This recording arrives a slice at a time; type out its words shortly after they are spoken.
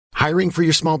Hiring for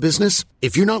your small business?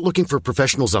 If you're not looking for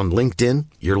professionals on LinkedIn,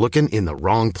 you're looking in the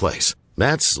wrong place.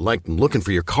 That's like looking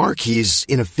for your car keys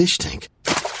in a fish tank.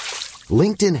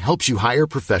 LinkedIn helps you hire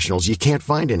professionals you can't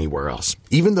find anywhere else,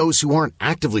 even those who aren't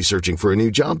actively searching for a new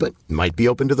job but might be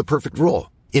open to the perfect role.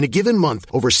 In a given month,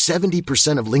 over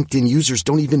 70% of LinkedIn users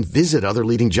don't even visit other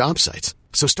leading job sites.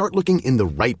 So start looking in the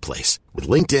right place. With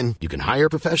LinkedIn, you can hire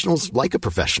professionals like a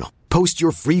professional. Post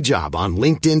your free job on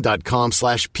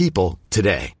linkedin.com/people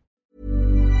today.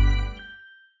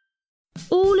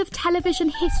 All of television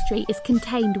history is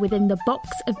contained within the box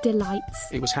of delights.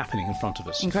 It was happening in front of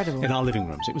us. Incredible. In our living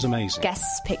rooms. It was amazing.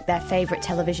 Guests pick their favourite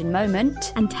television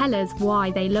moment. And tell us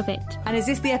why they love it. And is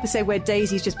this the episode where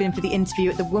Daisy's just been for the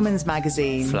interview at the Woman's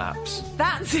Magazine? Flaps.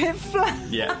 That's it, Flaps.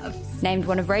 Yeah. Named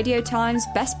one of Radio Time's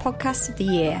best podcasts of the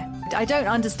year. I don't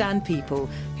understand people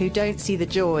who don't see the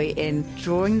joy in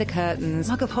drawing the curtains,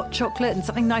 a mug of hot chocolate and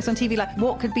something nice on TV. Like,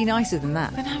 what could be nicer than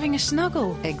that? Than having a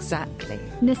snuggle. Exactly.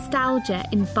 Nostalgia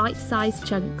in bite-sized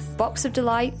chunks. Box of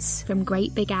delights. From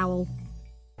Great Big Owl.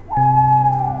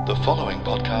 The following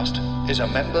podcast is a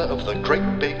member of the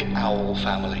Great Big Owl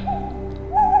family.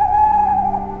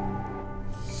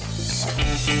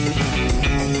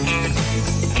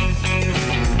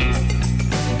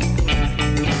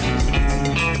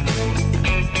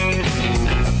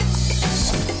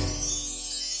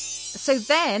 So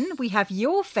then we have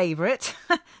your favourite,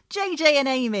 JJ and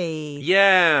Amy.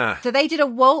 Yeah. So they did a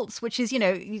waltz, which is, you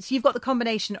know, you've got the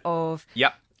combination of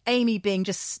Amy being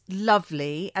just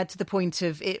lovely to the point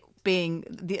of it being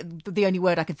the only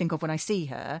word I can think of when I see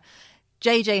her.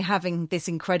 JJ having this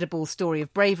incredible story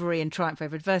of bravery and triumph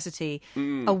over adversity.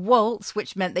 A waltz,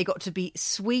 which meant they got to be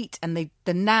sweet, and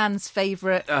the Nan's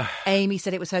favourite. Amy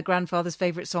said it was her grandfather's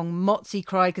favourite song. Motzi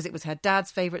cried because it was her dad's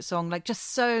favourite song. Like,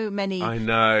 just so many I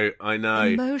know.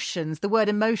 emotions. The word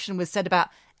emotion was said about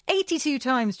 82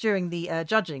 times during the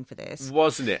judging for this.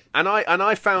 Wasn't it? And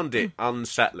I found it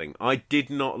unsettling. I did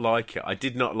not like it. I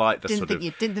did not like the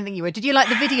Didn't think you were. Did you like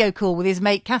the video call with his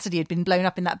mate Cassidy had been blown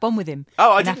up in that bomb with him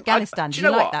in Afghanistan? Do you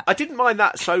know what? I didn't mind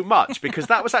that so much because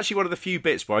that was actually one of the few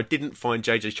bits where I didn't find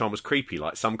JJ Chalmers creepy,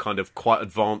 like some kind of quite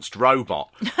advanced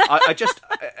robot. I just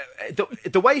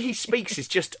the way he speaks is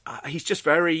just he's just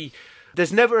very.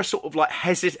 There's never a sort of like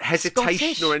hesitation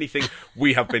Scottish. or anything.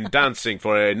 We have been dancing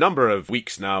for a number of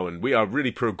weeks now and we are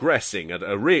really progressing at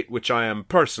a rate which I am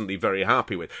personally very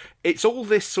happy with. It's all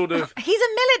this sort of... He's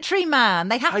a military man.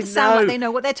 They have to sound like they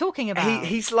know what they're talking about.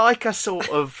 He's like a sort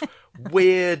of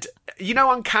weird... You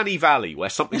know Uncanny Valley, where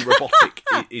something robotic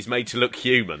is made to look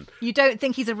human? You don't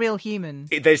think he's a real human?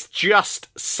 There's just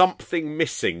something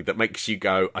missing that makes you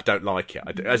go, I don't like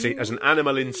it, as an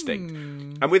animal instinct.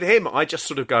 And with him, I just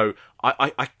sort of go,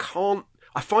 I can't...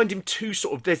 I find him too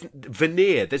sort of... There's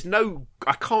veneer. There's no...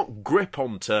 I can't grip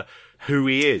onto who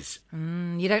he is.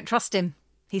 You don't trust him.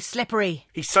 He's slippery.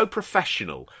 He's so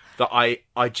professional that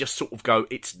I just sort of go,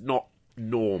 it's not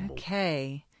normal.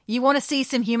 Okay. You want to see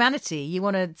some humanity. You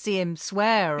want to see him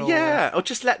swear, or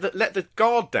just let the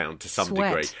guard down to some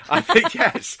Sweat. degree. I think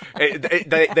yes,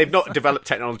 they've not developed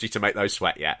technology to make those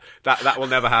sweat yet. That will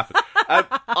never happen.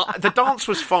 The dance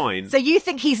was fine. So you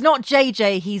think he's not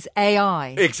JJ, he's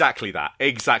AI? Exactly that.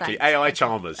 Exactly. Thanks. AI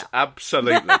Chalmers.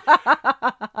 Absolutely.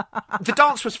 The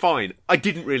dance was fine. I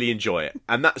didn't really enjoy it,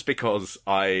 and that's because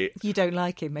You don't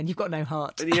like him, and you've got no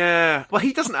heart. Yeah. Well,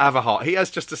 he doesn't have a heart. He has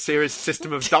just a serious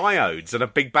system of diodes and a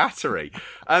big battery.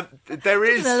 There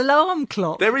is an alarm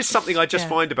clock. There is something I just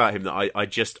find about him that I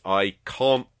just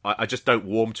don't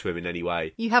warm to him in any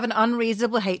way. You have an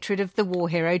unreasonable hatred of the war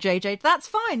hero, JJ. That's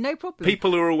fine, no problem.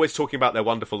 People who are always talking about their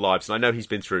wonderful lives, and I know he's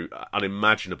been through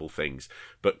unimaginable things,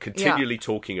 but continually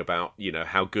talking about, you know,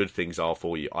 how good things are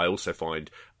for you, I also find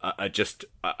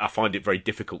I find it very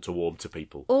difficult to warm to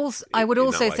people. Also, I would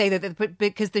also say that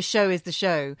because the show is the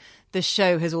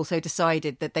show has also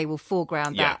decided that they will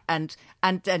foreground that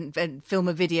and film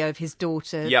a video of his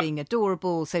daughter being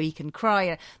adorable so he can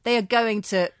cry. They are going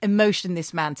to emotion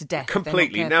this man to death.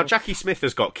 Completely. Now, Jackie Smith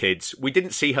has got kids. We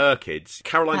didn't see her kids.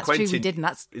 Caroline Quentin. True, we didn't.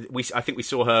 I think we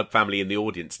saw her family in the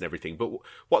audience and everything. But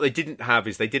what they didn't have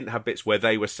is they didn't have bits where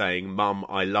they were saying, "Mum,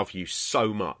 I love you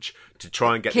so much," to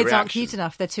try and get the kids reaction. aren't cute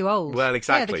enough. They're too old. Well,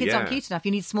 exactly. Yeah, the kids aren't cute enough.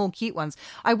 You need small, cute ones.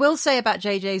 I will say about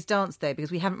JJ's dance though,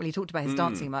 because we haven't really talked about his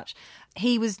dancing much.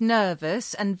 He was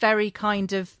nervous and very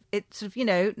kind of, it sort of, you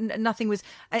know, nothing was,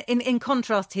 in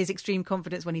contrast to his extreme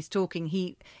confidence when he's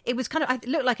talking, it was kind of, it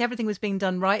looked like everything was being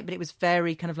done right, but it was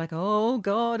very kind of like, oh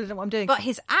God, I don't know what I'm doing. But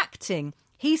his acting,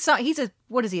 he's a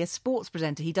what is he, a sports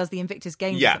presenter? He does the Invictus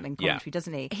Games or something, commentary,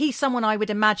 doesn't he? He's someone I would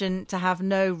imagine to have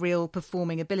no real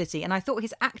performing ability. And I thought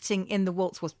his acting in the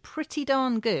waltz was pretty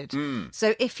darn good.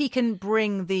 So if he can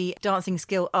bring the dancing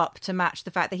skill up to match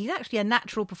the fact that he's actually a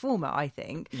natural performer, I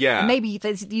think. Yeah. And maybe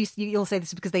you'll say this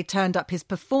is because they turned up his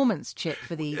performance chip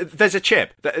for the... There's a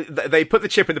chip. They put the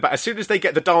chip in the back. As soon as they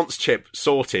get the dance chip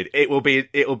sorted, it will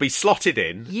be slotted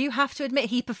in. You have to admit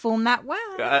he performed that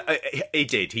well. He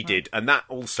did. And that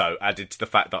also added to the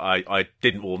fact that I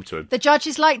didn't warm to him. The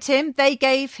judges liked him. They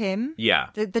gave him... Yeah.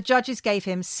 The judges gave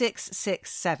him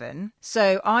 6/6/7.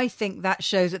 So I think that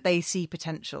shows that they see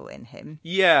potential in him.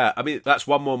 Yeah. I mean, that's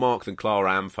one more mark than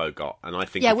Clara Amfo got. And I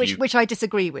think... Yeah, which I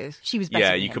disagree with. She was better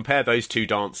than you him. compare those two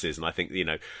dances, and I think,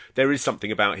 there is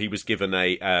something about he was given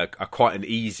a quite an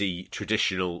easy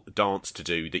traditional dance to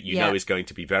do that know is going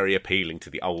to be very appealing to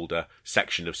the older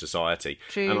section of society.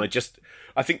 True. And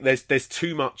I think there's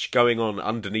too much going on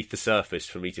underneath the surface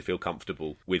for me to feel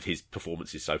comfortable with his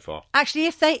performances so far. Actually,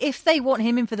 if they want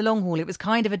him in for the long haul, it was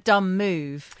kind of a dumb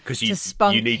move because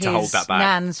you need to hold that back.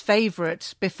 Nan's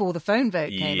favourite before the phone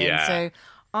vote came in. So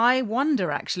I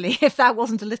wonder, actually, if that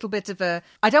wasn't a little bit of a...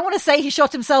 I don't want to say he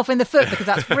shot himself in the foot because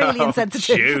that's really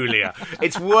insensitive. Julia,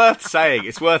 it's worth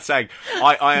saying.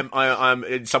 I am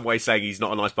in some ways saying he's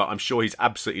not a nice, but I'm sure he's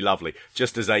absolutely lovely.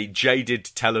 Just as a jaded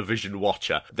television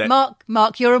watcher.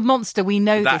 Mark, you're a monster. We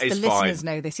know this. The listeners fine.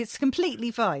 know this. It's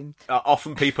completely fine.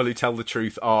 Often people who tell the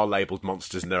truth are labelled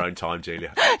monsters in their own time,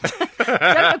 Julia.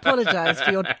 Don't apologise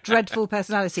for your dreadful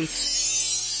personality.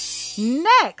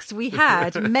 Next, we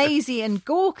had Maisie and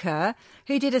Gorka,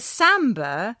 who did a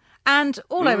samba, and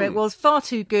all I wrote was, far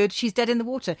too good, she's dead in the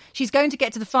water. She's going to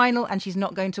get to the final, and she's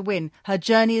not going to win. Her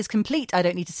journey is complete. I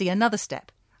don't need to see another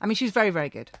step. I mean, she was very, very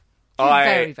good.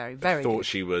 Very, very, very good. I thought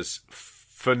she was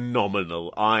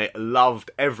phenomenal. I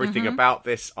loved everything about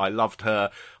this. I loved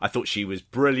her. I thought she was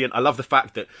brilliant. I love the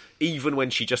fact that even when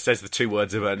she just says the two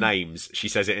words of her names, she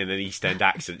says it in an East End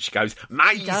accent. She goes,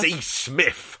 Maisie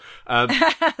Smith.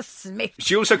 Smith.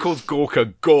 She also calls Gorka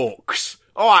Gorks.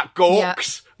 All right,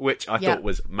 Gorks, which I thought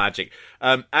was magic.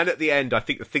 And at the end, I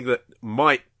think the thing that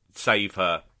might save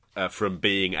her from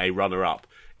being a runner-up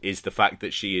is the fact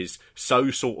that she is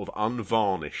so sort of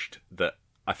unvarnished that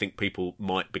I think people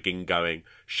might begin going,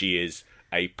 she is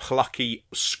a plucky,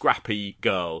 scrappy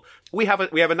girl. We have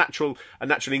a natural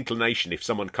inclination if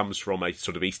someone comes from a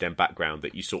sort of East End background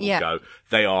that you sort of go,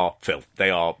 they are filth, they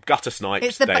are gutter snipes.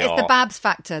 It's the Babs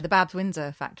factor, the Babs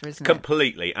Windsor factor, isn't it?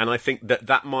 Completely, and I think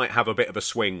that might have a bit of a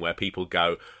swing where people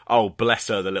go, oh, bless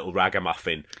her, the little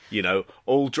ragamuffin,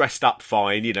 all dressed up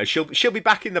fine, she'll be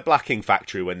back in the blacking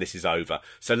factory when this is over,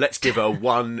 so let's give her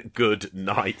one good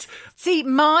night. See,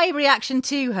 my reaction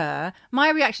to her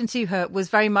was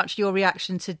very much your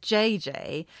reaction to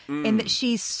JJ, in that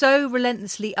she's so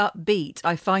relentlessly upbeat,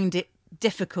 I find it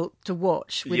difficult to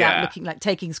watch without looking like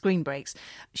taking screen breaks.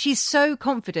 She's so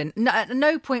confident. At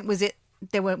no point were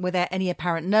there any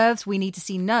apparent nerves. We need to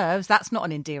see nerves. That's not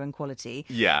an endearing quality.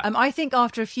 Yeah. I think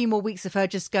after a few more weeks of her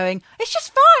just going, it's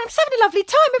just fine, I'm just having a lovely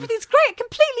time, everything's great,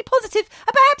 completely positive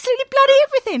about absolutely bloody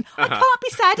everything. I can't be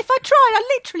sad if I try.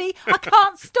 I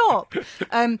can't stop.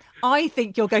 I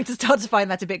think you're going to start to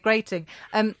find that a bit grating.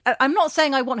 I'm not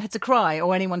saying I want her to cry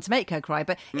or anyone to make her cry,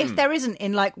 but if there isn't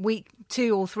in like week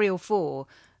 2 or 3 or 4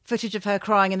 footage of her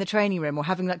crying in the training room or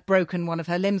having like broken one of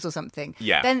her limbs or something,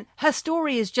 then her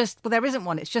story is just, well, there isn't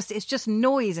one. It's just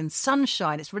noise and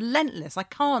sunshine. It's relentless. I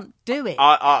can't do it.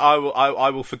 I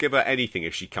will forgive her anything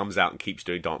if she comes out and keeps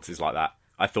doing dances like that.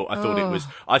 I thought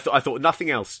I thought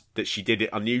nothing else that she did it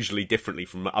unusually differently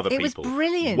from other people. It was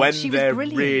brilliant. When she they're was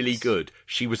brilliant. really good.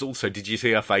 She was also, did you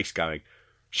see her face going?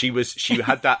 She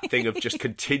had that thing of just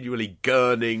continually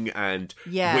gurning and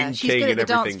winking she's good at and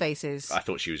the everything. Dance faces. I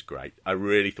thought she was great. I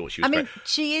really thought she was great. I mean,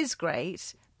 she is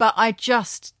great, but I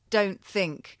just don't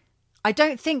think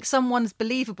someone's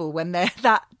believable when they're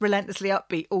that relentlessly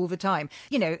upbeat all the time.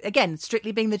 Again,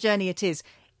 strictly being the journey it is,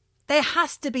 there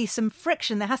has to be some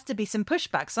friction. There has to be some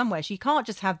pushback somewhere. She can't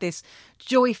just have this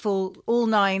joyful, all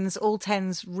 9s, all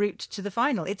 10s route to the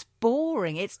final. It's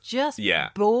boring. It's just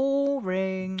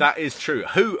boring. That is true.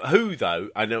 Who though?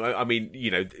 I know. I mean,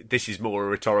 this is more a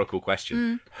rhetorical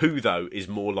question. Who though is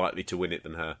more likely to win it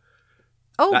than her?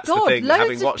 Oh, That's God, the thing.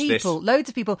 loads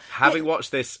of people. Having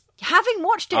watched this... Having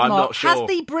watched it, I'm Mark, not sure. has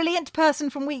the brilliant person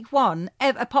from week 1,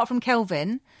 apart from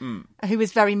Kelvin, who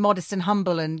was very modest and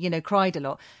humble and, cried a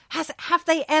lot, have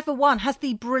they ever won? Has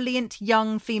the brilliant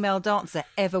young female dancer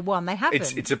ever won? They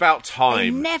haven't. It's about time. They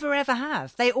never, ever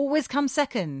have. They always come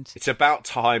second. It's about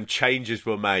time changes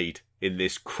were made in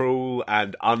this cruel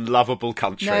and unlovable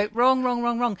country. No,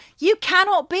 wrong. You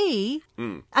cannot be.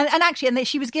 And actually,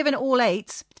 she was given all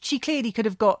 8s. She clearly could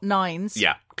have got 9s.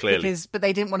 Yeah, clearly. But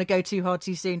they didn't want to go too hard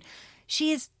too soon.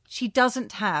 She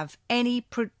doesn't have any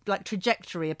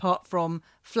trajectory apart from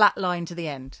flat line to the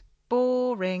end.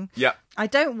 Boring. Yeah. I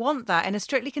don't want that in a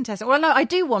Strictly contestant. Well, no, I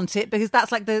do want it because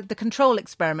that's like the control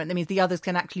experiment. That means the others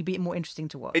can actually be more interesting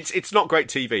to watch. It's not great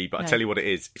TV, but I tell you what it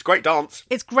is. It's great dance.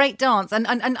 It's great dance. And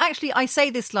actually, I say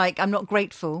this like I'm not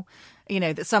grateful,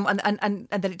 that and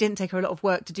that it didn't take her a lot of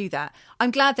work to do that.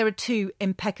 I'm glad there are 2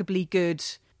 impeccably good,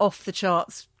 off the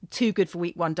charts, too good for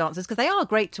week 1 dancers, because they are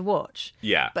great to watch.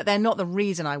 Yeah. But they're not the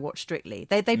reason I watch Strictly.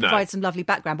 They provide some lovely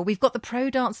background, but we've got the pro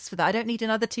dancers for that. I don't need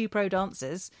another 2 pro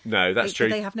dancers. No, that's true.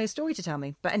 They have no story to tell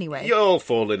me. But anyway. You'll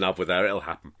fall in love with her. It'll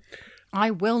happen.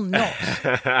 I will not.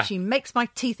 She makes my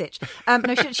teeth itch.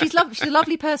 No, she's a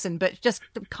lovely person, but just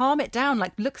calm it down.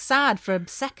 Like, look sad for a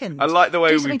second. I like the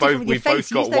way we've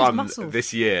both got one muscles.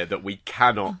 this year that we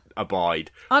cannot abide.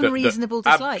 Unreasonable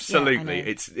dislike. Absolutely,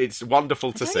 yeah, it's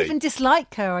wonderful to see. I don't even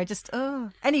dislike her. I just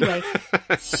anyway.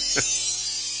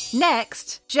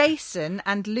 Next, Jason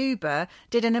and Luba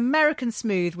did an American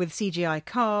Smooth with CGI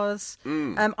cars.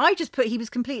 I just put he was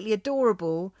completely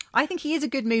adorable. I think he is a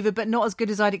good mover, but not as good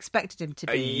as I'd expected him to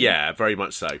be. Yeah, very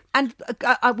much so. And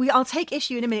I'll take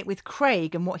issue in a minute with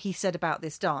Craig and what he said about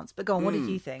this dance. But go on, what did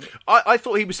you think? I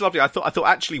thought he was lovely. I thought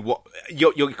actually what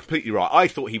you're completely right. I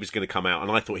thought he was going to come out,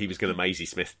 and I thought he was going to Maisie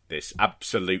Smith this,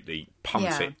 absolutely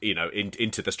punt it,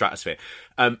 into the stratosphere.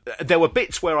 There were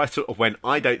bits where I sort of went,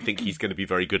 I don't think he's going to be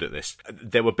very good at this.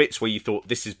 There were bits where you thought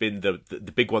this has been the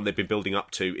big one they've been building up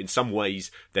to. In some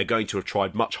ways, they're going to have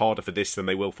tried much harder for this than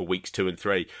they will for weeks 2 and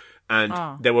 3.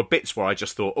 And there were bits where I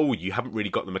just thought, you haven't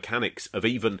really got the mechanics of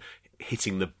even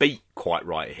hitting the beat quite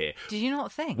right here. Did you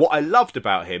not think? What I loved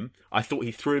about him, I thought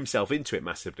he threw himself into it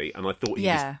massively, and I thought he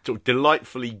was sort of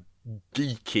delightfully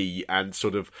geeky and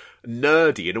sort of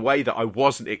nerdy in a way that I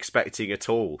wasn't expecting at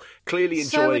all. Clearly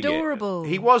enjoying it. So adorable.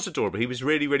 He was adorable. He was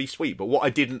really, really sweet. But what I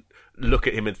didn't look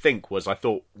at him and think was, I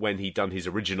thought when he'd done his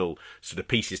original sort of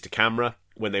pieces to camera,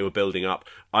 when they were building up,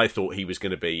 I thought he was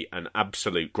going to be an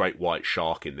absolute great white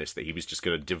shark in this, that he was just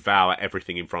going to devour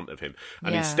everything in front of him.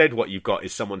 And instead what you've got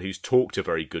is someone who's talked a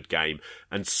very good game,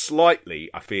 and slightly,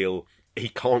 I feel, he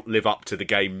can't live up to the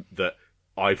game that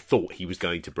I thought he was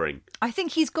going to bring. I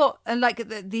think he's got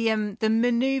the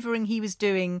manoeuvring he was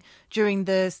doing during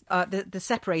the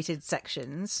separated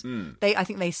sections. I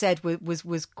think they said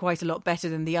was quite a lot better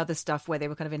than the other stuff where they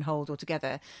were kind of in hold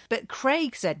altogether. But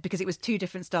Craig said, because it was 2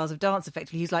 different styles of dance,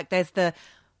 effectively, he's like, there's the,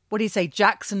 what do you say,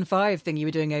 Jackson 5 thing you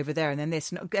were doing over there, and then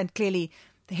this, and clearly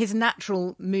his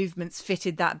natural movements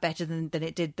fitted that better than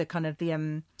it did the kind of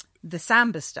the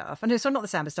samba stuff. No, sorry, not the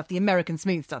samba stuff, the American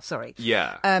Smooth stuff, sorry.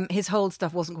 Yeah. His hold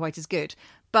stuff wasn't quite as good.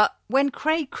 But when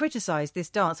Craig criticised this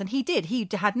dance, and he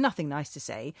had nothing nice to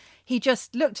say. He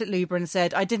just looked at Luba and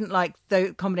said, I didn't like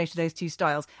the combination of those 2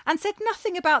 styles, and said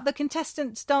nothing about the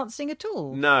contestants dancing at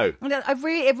all. No. And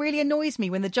it really annoys me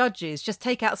when the judges just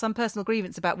take out some personal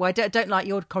grievance about, well, I don't like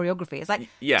your choreography. It's like,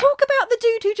 talk about the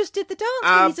dude who just did the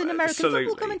dance. He's an American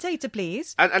football commentator,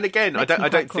 please. And again, I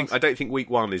don't think week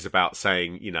 1 is about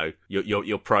saying,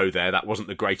 you're pro there. That wasn't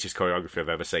the greatest choreography I've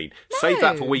ever seen. No. Save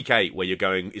that for week 8, where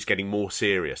it's getting more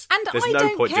serious. And there's I no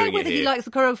don't point care doing whether it here. he likes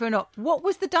the choreography or not. What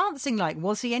was the dancing like?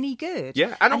 Was he any good?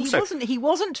 Yeah, and also he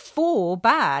wasn't 4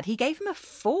 bad. He gave him a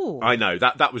 4. I know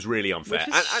that was really unfair.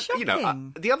 Which is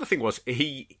shocking. The other thing was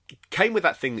he came with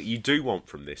that thing that you do want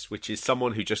from this, which is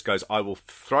someone who just goes, I will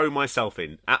throw myself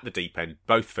in at the deep end,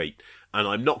 both feet, and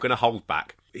I'm not going to hold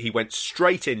back. He went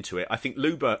straight into it. I think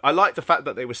Luba, I like the fact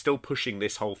that they were still pushing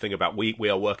this whole thing about we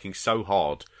are working so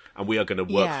hard and we are going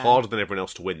to work harder than everyone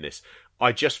else to win this.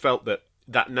 I just felt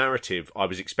that narrative, I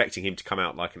was expecting him to come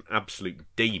out like an absolute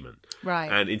demon.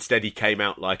 Right. And instead he came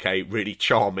out like a really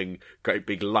charming, great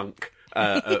big lunk.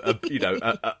 A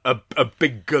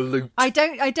big galoot. I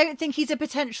don't think he's a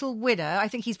potential winner. I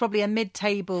think he's probably a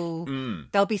mid-table.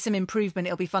 There'll be some improvement.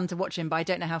 It'll be fun to watch him, but I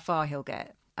don't know how far he'll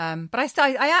get. But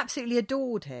I absolutely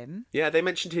adored him. Yeah, they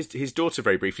mentioned his daughter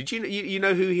very briefly. Do you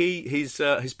know who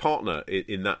his partner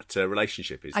in that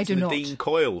relationship is? I do not. Nadine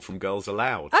Coyle from Girls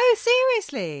Aloud. Oh,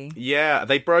 seriously? Yeah,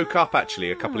 they broke up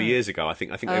actually a couple of years ago. I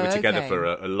think they were together for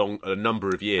a number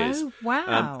of years. Oh,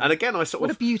 wow! And again, what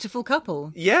a beautiful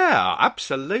couple. Yeah,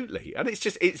 absolutely. And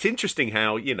it's interesting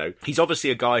how he's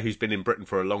obviously a guy who's been in Britain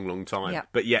for a long, long time,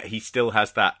 but yet he still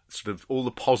has that sort of all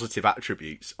the positive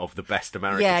attributes of the best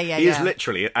Americans. Yeah. He is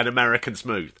literally basically an American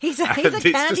Smooth. He's a It's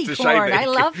candy just a shame corn. that I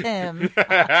love him.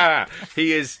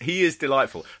 he is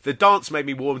delightful. The dance made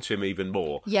me warm to him even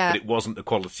more. Yeah. But it wasn't the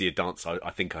quality of dance I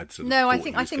think I'd sort of No, thought I he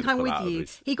think was gonna I'm pull with out of you.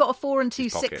 his- He got a 4 and 2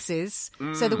 his pocket.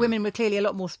 6s, so the women were clearly a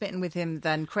lot more smitten with him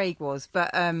than Craig was.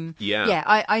 But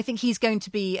I think he's going to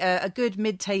be a good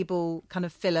mid-table kind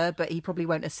of filler, but he probably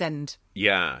won't ascend.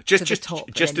 Yeah, the just top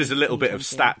as a little bit of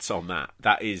anytime stats on that.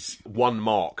 That is 1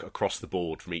 mark across the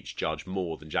board from each judge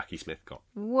more than Jackie Smith got.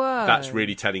 Whoa. That's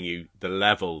really telling you the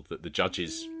level that the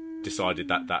judges decided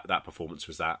that performance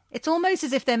was at. It's almost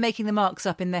as if they're making the marks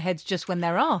up in their heads just when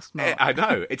they're asked, Mark. I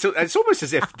know. It's almost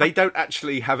as if they don't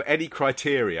actually have any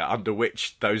criteria under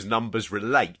which those numbers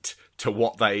relate to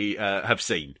what they have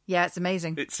seen. Yeah, it's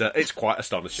amazing. It's quite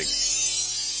astonishing.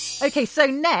 Okay, so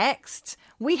next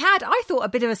we had, I thought, a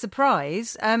bit of a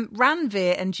surprise.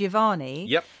 Ranveer and Giovanni,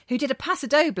 Yep. who did a paso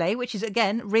doble, which is,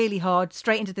 again, really hard,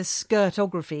 straight into the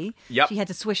skirtography. Yep. She had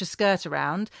to swish a skirt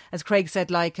around, as Craig said,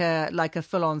 like a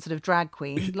full-on sort of drag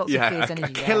queen. Lots of fierce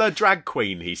energy a killer drag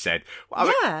queen, he said.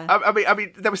 Yeah. I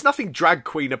mean, there was nothing drag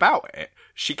queen about it.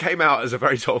 She came out as a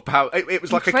very sort of it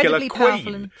was like a killer Incredibly queen.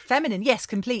 powerful and feminine, yes,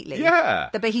 completely. Yeah.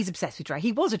 But he's obsessed with drag.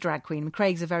 He was a drag queen, and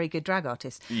Craig's a very good drag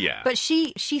artist. Yeah. But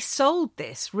she sold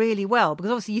this really well,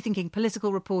 because obviously you're thinking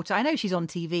political reporter. I know she's on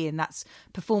TV and that's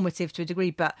performative to a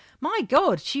degree, but my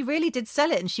God, she really did sell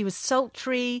it, and she was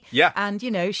sultry. Yeah. And,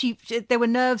 there were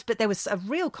nerves, but there was a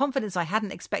real confidence I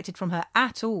hadn't expected from her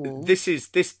at all. This was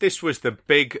the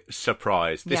big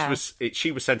surprise. Yeah.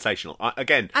 She was sensational.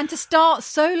 And to start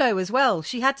solo as well.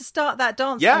 She had to start that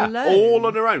dance alone. all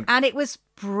on her own. And it was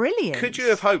brilliant. Could you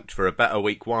have hoped for a better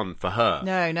week 1 for her?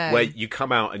 No. Where you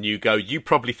come out and you go, you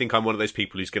probably think I'm one of those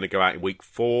people who's going to go out in week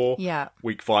 4, Yeah.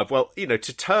 week 5. Well, to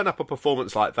turn up a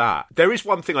performance like that, there is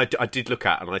one thing I did look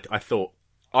at, and I thought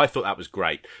that was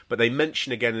great. But they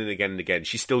mention again and again and again,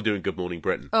 she's still doing Good Morning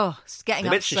Britain. Oh, it's getting They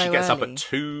up mention so she gets early. up at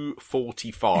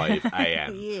 2:45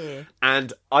 a.m. Yeah.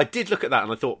 And I did look at that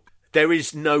and I thought, there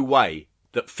is no way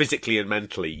that physically and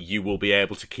mentally you will be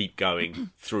able to keep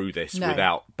going through this No.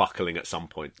 without buckling at some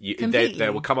point. Completely.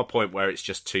 There will come a point where it's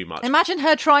just too much. Imagine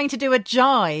her trying to do a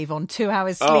jive on 2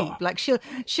 hours sleep. Oh. Like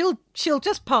she'll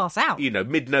just pass out.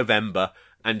 Mid-November,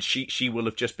 and she will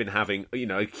have just been having,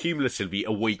 cumulatively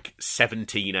a week,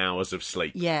 17 hours of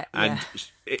sleep. Yeah, and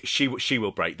she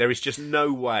will break. There is just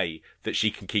no way that she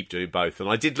can keep doing both. And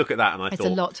I did look at that, and I It's thought, a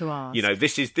lot to ask.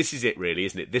 This is it, really,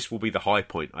 isn't it? This will be the high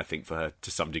point, I think, for her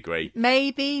to some degree.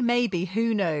 Maybe,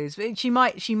 who knows? She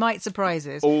might surprise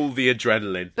us. All the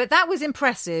adrenaline. But that was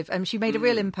impressive, and she made a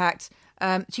real impact.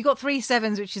 She got 3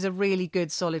 7s, which is a really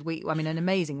good, solid an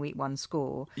amazing week 1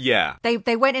 score. Yeah.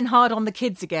 They went in hard on the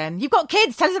kids again. You've got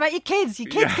kids. Tell us about your kids. Your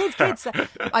kids.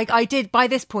 I did. By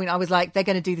this point, I was like, they're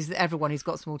going to do this with everyone who's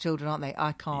got small children, aren't they?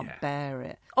 I can't bear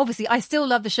it. Obviously, I still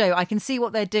love the show. I can see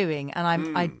what they're doing,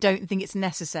 and I don't think it's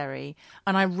necessary.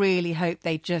 And I really hope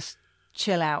they just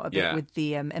chill out a bit with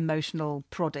the emotional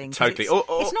prodding. Totally.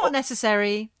 It's not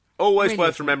necessary. Always Really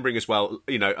worth isn't. remembering as well,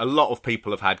 a lot of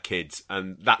people have had kids,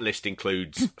 and that list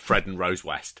includes Fred and Rose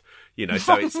West.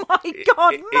 So it's, oh my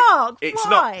God, Mark! It's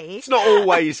why? It's not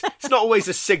always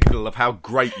a signal of how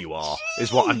great you are. Jeez,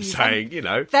 is what I'm saying.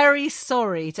 Very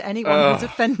sorry to anyone who's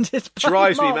offended. By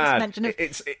Drives me Mark's mad. mention of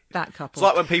It's that couple. It's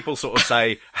like when people sort of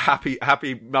say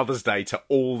happy Mother's Day to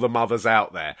all the mothers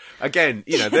out there. Again,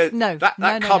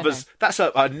 that covers. That's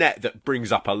a net that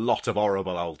brings up a lot of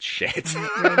horrible old shit.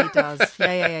 It really does.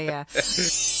 Yeah.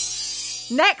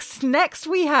 Next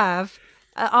we have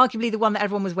arguably the one that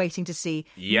everyone was waiting to see.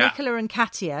 Yeah. Nicola and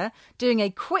Katia doing a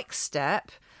quick step.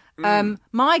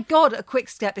 My God, a quick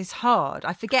step is hard.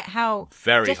 I forget how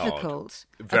difficult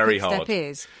a quick step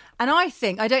is. And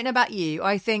I don't know about you,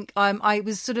 I think I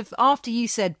was sort of, after you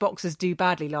said boxers do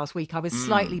badly last week, I was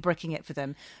slightly bricking it for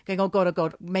them, going, oh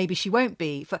God, maybe she won't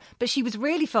be. But she was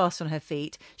really fast on her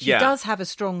feet. She does have a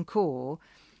strong core.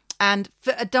 And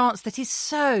for a dance that is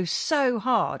so, so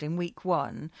hard in week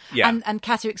 1. Yeah. And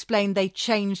Katia explained they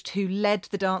changed who led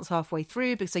the dance halfway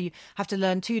through, because so you have to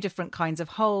learn 2 different kinds of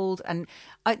hold. And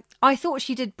I thought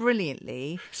she did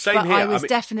brilliantly. Same but here. I was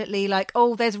definitely like,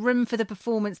 there's room for the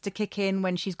performance to kick in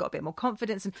when she's got a bit more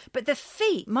confidence. But the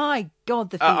feet, my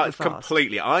God, the feet were fast.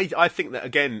 Completely. I think that,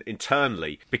 again,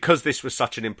 internally, because this was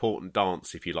such an important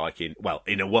dance, if you like,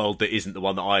 in a world that isn't the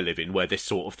one that I live in, where this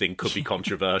sort of thing could be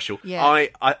controversial, Yeah.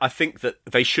 I think that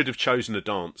they should have chosen a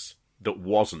dance that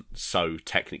wasn't so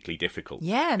technically difficult.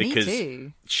 Yeah, because me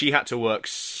too. She had to work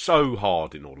so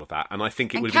hard in all of that, and I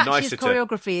think it would be Katya's nicer to...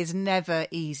 choreography is never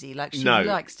easy. Like, she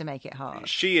likes to make it hard.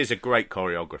 She is a great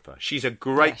choreographer. She's a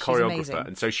great choreographer, amazing.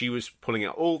 And so she was pulling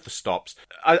out all the stops.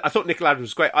 I thought Nicola Adams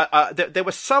was great. There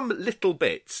were some little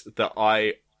bits that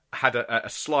I had a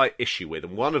slight issue with,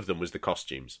 and one of them was the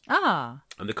costumes. And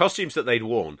the costumes that they'd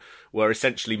worn were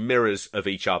essentially mirrors of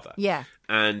each other. Yeah.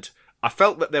 And I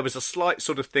felt that there was a slight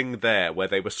sort of thing there where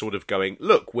they were sort of going,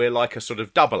 look, we're like a sort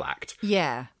of double act.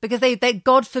 Yeah, because they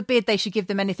God forbid they should give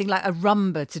them anything like a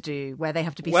rumba to do where they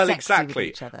have to be sexy with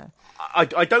each other.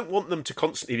 I don't want them to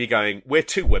constantly be going, we're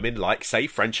two women like, say,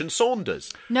 French and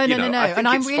Saunders. No. And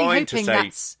I'm really hoping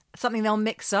that's something they'll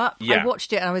mix up. Yeah. I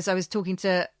watched it and I was talking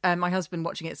to my husband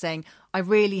watching it saying, I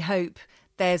really hope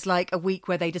there's like a week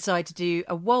where they decide to do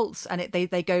a waltz and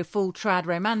they go full trad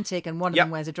romantic and one of them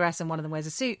wears a dress and one of them wears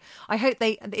a suit. I hope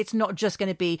it's not just going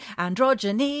to be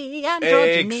androgyny.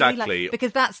 Exactly.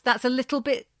 Because that's a little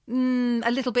bit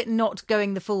not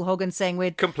going the full hog and saying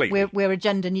we're a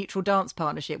gender neutral dance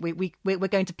partnership. We're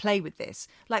going to play with this.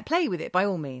 Like, play with it by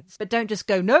all means, but don't just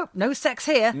go no sex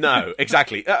here. No,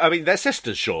 exactly. I mean, they're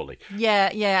sisters, surely.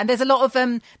 Yeah, and there's a lot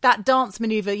of that dance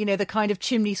maneuver. You know, the kind of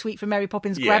chimney sweep from Mary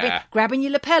Poppins, grabbing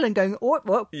your lapel and going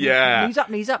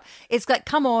knees up. It's like,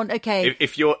 come on, okay.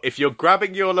 If you're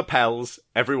grabbing your lapels,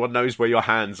 everyone knows where your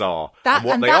hands are, and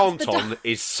what they aren't on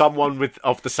is someone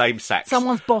of the same sex,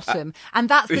 someone's bottom, and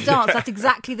that's the dance. That's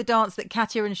exactly the dance that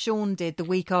Katya and Sean did the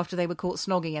week after they were caught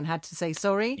snogging and had to say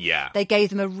sorry. Yeah. They gave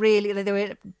them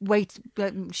they were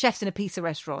chefs in a pizza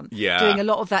restaurant doing a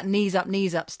lot of that knees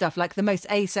up stuff, like the most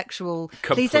asexual,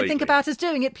 completely. Please don't think about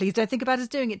us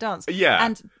doing it dance. Yeah.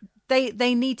 And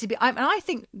they need to be... And I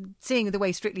think, seeing the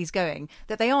way Strictly's going,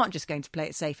 that they aren't just going to play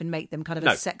it safe and make them kind of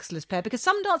a sexless pair, because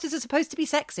some dances are supposed to be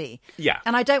sexy. Yeah.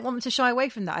 And I don't want them to shy away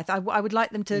from that. I would like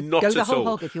them to go the whole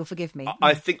hog, if you'll forgive me.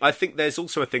 I think there's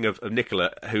also a thing of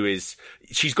Nicola, who is...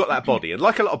 She's got that body, and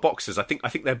like a lot of boxers, I think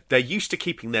they're used to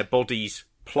keeping their bodies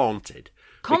planted.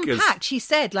 Compact, she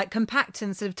said, like compact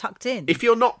and sort of tucked in. If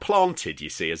you're not planted, you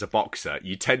see, as a boxer,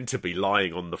 you tend to be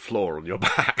lying on the floor on your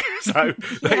back. So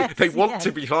they want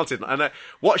to be planted. And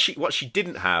what she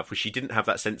didn't have was she didn't have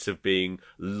that sense of being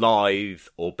lithe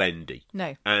or bendy.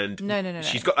 No. And no.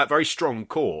 She's got that very strong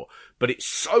core, but it's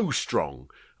so strong,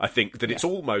 I think, that it's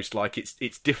almost like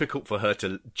it's difficult for her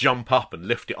to jump up and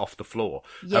lift it off the floor.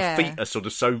 Her feet are sort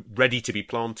of so ready to be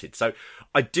planted. So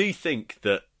I do think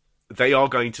that they are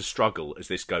going to struggle as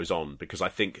this goes on, because I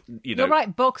think, you're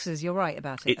right, boxers, you're right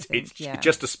about it. It's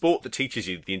just a sport that teaches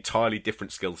you the entirely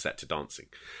different skill set to dancing.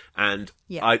 And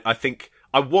I think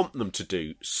I want them to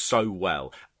do so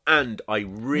well. And I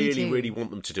really want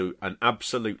them to do an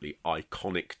absolutely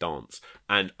iconic dance.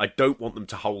 And I don't want them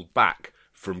to hold back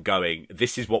from going,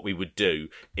 this is what we would do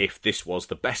if this was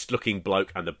the best looking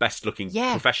bloke and the best looking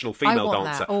professional female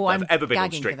dancer that have ever been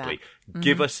on Strictly.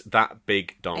 Give us that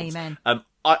big dance. Amen.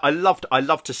 I loved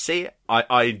to see it.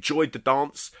 I enjoyed the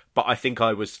dance, but I think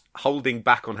I was holding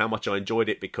back on how much I enjoyed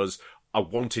it because I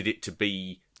wanted it to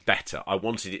be better. I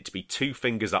wanted it to be two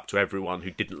fingers up to everyone who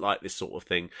didn't like this sort of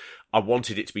thing. I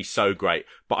wanted it to be so great.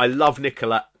 But I love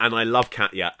Nicola and I love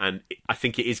Katya, and I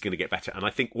think it is going to get better. And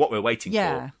I think what we're waiting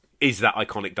for is that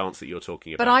iconic dance that you're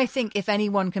talking about. But I think if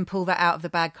anyone can pull that out of the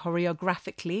bag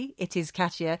choreographically, it is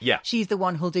Katya. Yeah. She's the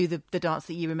one who'll do the dance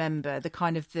that you remember, the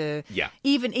kind of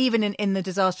even in the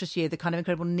disastrous year, the kind of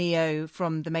incredible Neo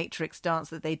from the Matrix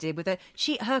dance that they did with her.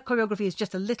 Her choreography is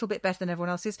just a little bit better than everyone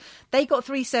else's. They got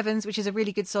 3 7s, which is a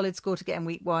really good solid score to get in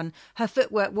week 1. Her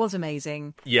footwork was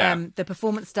amazing. Yeah. The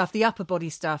performance stuff, the upper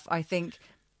body stuff, I think,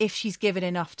 if she's given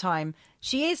enough time.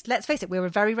 She is, let's face it, we're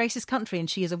a very racist country and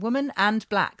she is a woman and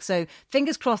black. So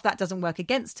fingers crossed that doesn't work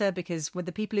against her, because with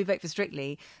the people who vote for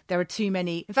Strictly, there are too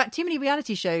many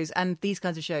reality shows and these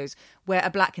kinds of shows where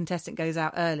a black contestant goes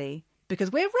out early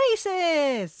because we're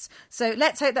racist. So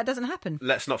let's hope that doesn't happen.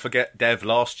 Let's not forget Dev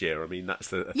last year. I mean, that's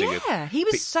the thing. Yeah, he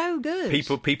was so good.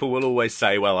 People will always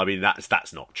say, well, I mean,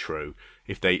 that's not true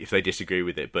if they disagree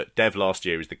with it. But Dev last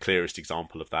year is the clearest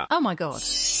example of that. Oh my God.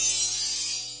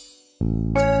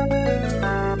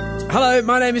 Hello,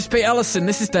 my name is Pete Ellison.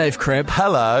 This is Dave Cribb.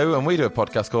 Hello, and we do a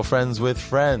podcast called Friends with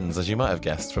Friends, as you might have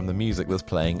guessed from the music that's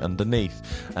playing underneath,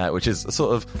 which is a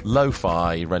sort of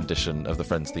lo-fi rendition of the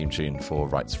Friends theme tune for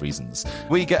rights reasons.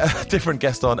 We get a different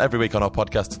guest on every week on our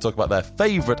podcast to talk about their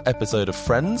favourite episode of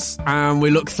Friends. And we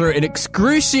look through it in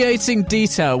excruciating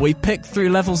detail. We pick through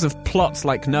levels of plot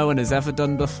like no one has ever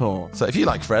done before. So if you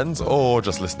like Friends, or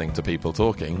just listening to people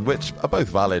talking, which are both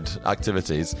valid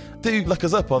activities, do look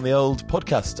us up on the old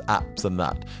podcast apps and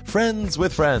that. Friends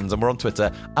with Friends, and we're on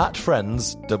Twitter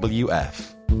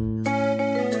 @FriendsWF.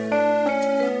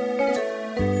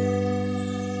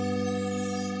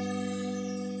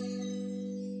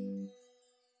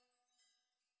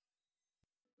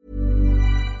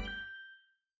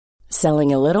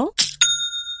 Selling a little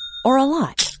or a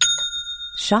lot?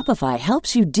 Shopify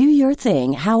helps you do your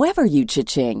thing however you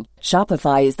cha-ching.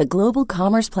 Shopify is the global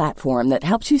commerce platform that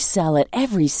helps you sell at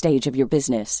every stage of your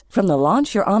business. From the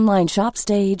launch your online shop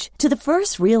stage to the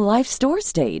first real-life store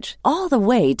stage, all the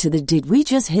way to the did we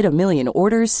just hit a million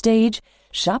orders stage.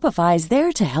 Shopify is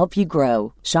there to help you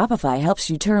grow. Shopify helps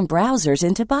you turn browsers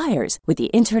into buyers with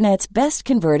the internet's best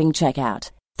converting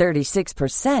checkout.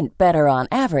 36% better on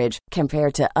average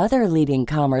compared to other leading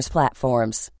commerce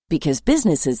platforms. Because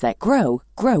businesses that grow,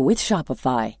 grow with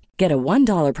Shopify. Get a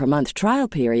 $1 per month trial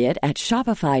period at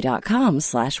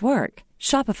shopify.com/work.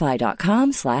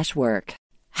 Shopify.com/work.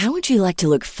 How would you like to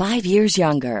look 5 years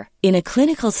younger? In a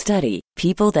clinical study,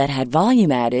 people that had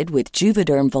volume added with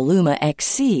Juvederm Voluma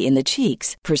XC in the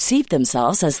cheeks perceived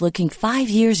themselves as looking 5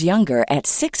 years younger at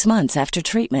 6 months after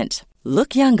treatment.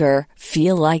 Look younger,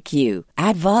 feel like you.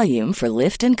 Add volume for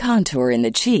lift and contour in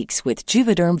the cheeks with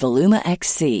Juvederm Voluma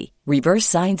XC. Reverse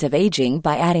signs of aging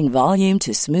by adding volume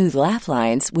to smooth laugh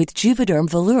lines with Juvederm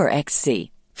Volure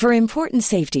XC. For important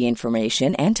safety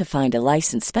information and to find a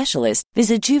licensed specialist,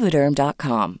 visit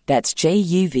Juvederm.com. That's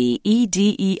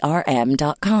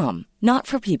JUVEDERM.com. Not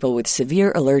for people with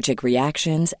severe allergic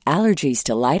reactions, allergies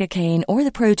to lidocaine, or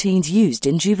the proteins used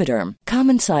in Juvederm.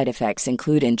 Common side effects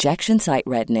include injection site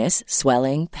redness,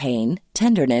 swelling, pain,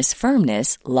 tenderness,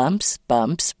 firmness, lumps,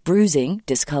 bumps, bruising,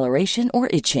 discoloration, or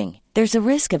itching. There's a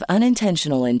risk of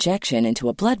unintentional injection into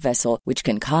a blood vessel, which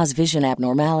can cause vision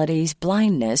abnormalities,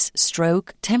 blindness,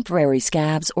 stroke, temporary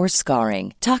scabs, or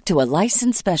scarring. Talk to a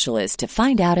licensed specialist to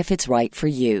find out if it's right for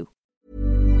you.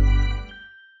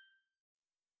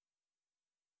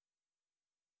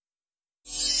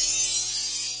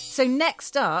 So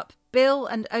next up, Bill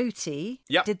and Oti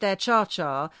did their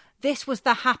cha-cha. This was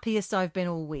the happiest I've been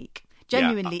all week.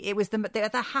 Genuinely, it was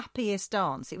the happiest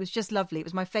dance. It was just lovely. It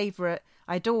was my favourite.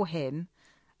 I adore him.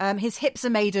 His hips are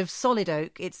made of solid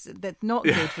oak. They're not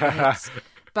good for the hips.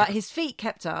 But his feet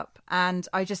kept up. And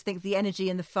I just think the energy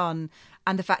and the fun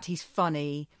and the fact he's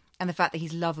funny and the fact that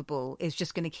he's lovable is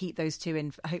just going to keep those two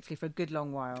in, hopefully, for a good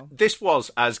long while. This was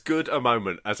as good a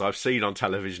moment as I've seen on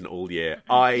television all year.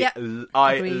 I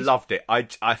loved it.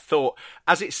 I thought,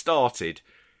 as it started,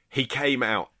 he came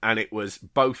out and it was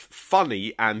both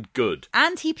funny and good.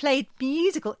 And he played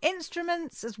musical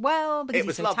instruments as well because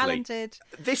he's so talented.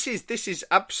 This is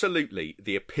absolutely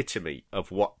the epitome of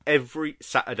what every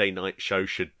Saturday night show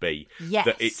should be. Yes.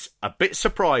 That it's a bit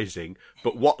surprising,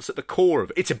 but what's at the core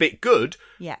of it, it's a bit good.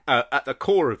 Yeah. At the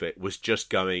core of it was just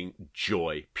going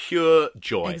joy, pure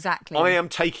joy. Exactly. I am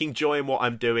taking joy in what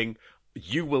I'm doing.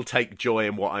 You will take joy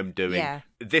in what I'm doing. Yeah.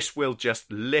 This will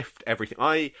just lift everything.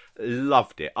 I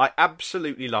loved it. I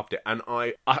absolutely loved it. And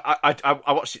I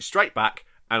watched it straight back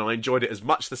and I enjoyed it as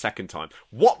much the second time.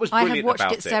 What was brilliant about it... I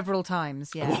have watched it several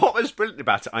times, yeah. What was brilliant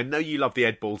about it, I know you love the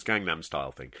Ed Balls Gangnam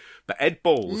Style thing, but Ed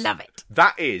Balls... Love it.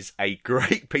 That is a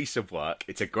great piece of work.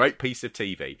 It's a great piece of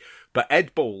TV. But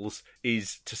Ed Balls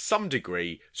is, to some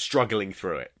degree, struggling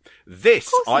through it. This,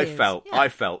 I felt,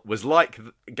 was like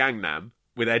Gangnam...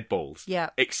 with Ed Balls.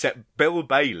 Yeah. Except Bill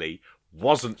Bailey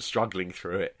wasn't struggling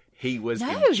through it. He was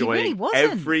enjoying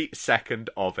every second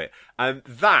of it. And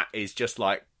that is just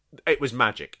like, it was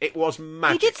magic. It was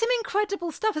magic. He did some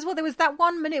incredible stuff as well. There was that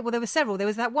one minute, well, there were several. There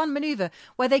was that one manoeuvre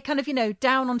where they kind of,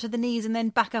 down onto the knees and then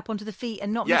back up onto the feet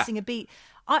and not missing a beat.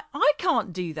 I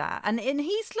can't do that. And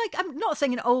he's like, I'm not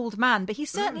saying an old man, but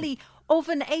he's certainly of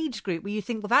an age group where you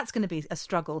think, well, that's going to be a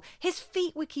struggle. His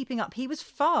feet were keeping up. He was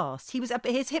fast.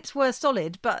 His hips were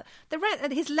solid, but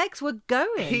his legs were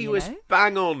going. He was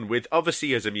bang on with,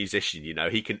 obviously as a musician,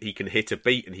 he can hit a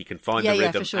beat and he can find a rhythm.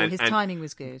 Yeah, for sure. His timing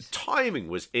was good. Timing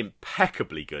was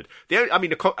impeccably good. The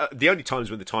only times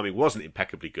when the timing wasn't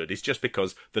impeccably good is just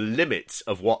because the limits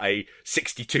of what a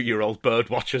 62-year-old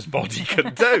birdwatcher's body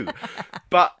can do.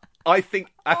 But I think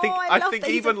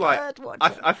even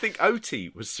I think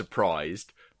Oti was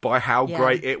surprised by how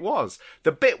great it was.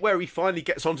 The bit where he finally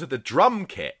gets onto the drum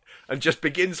kit and just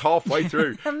begins halfway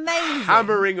through, amazing,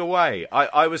 hammering away.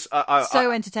 I was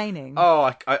so entertaining.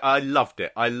 I loved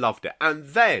it. I loved it. And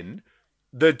then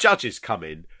the judges come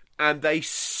in. And they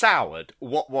soured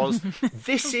what was...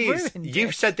 This is...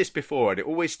 You've said this before, and it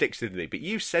always sticks with me, but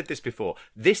you've said this before.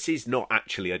 This is not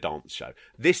actually a dance show.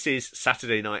 This is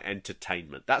Saturday night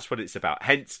entertainment. That's what it's about.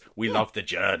 Hence, we love the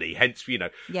journey. Hence,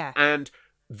 Yeah. And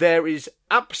there is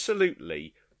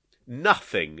absolutely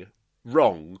nothing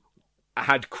wrong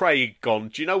had Craig gone,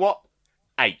 do you know what?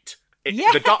 8.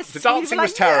 The dancing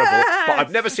was terrible, but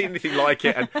I've never seen anything like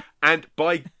it. And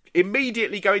by...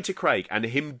 immediately going to Craig and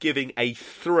him giving a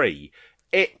 3,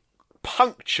 it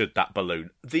punctured that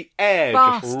balloon. The air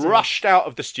Bastard. just rushed out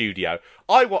of the studio.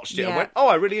 I watched it and went, oh,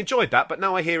 I really enjoyed that, but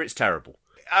now I hear it's terrible.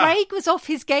 Craig was off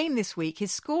his game this week. His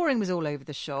scoring was all over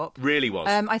the shop. Really was.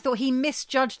 I thought he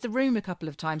misjudged the room a couple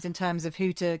of times in terms of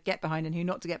who to get behind and who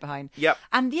not to get behind. Yep.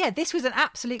 And yeah, this was an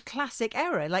absolute classic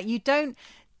error. Like, you don't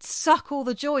suck all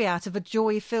the joy out of a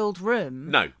joy-filled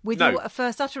room with your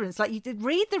first utterance. Like, you did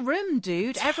read the room,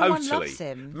 dude. Everyone loves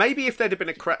him. Maybe if there'd have been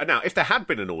a crowd... Now, if there had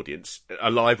been an audience, a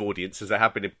live audience, as there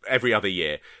have been every other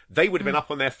year, they would have been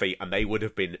up on their feet and they would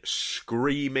have been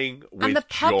screaming with joy. And the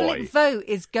public vote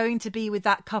is going to be with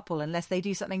that couple unless they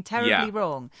do something terribly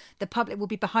wrong. The public will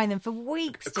be behind them for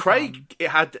weeks to Craig,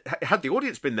 had the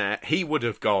audience been there, he would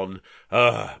have gone,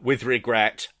 with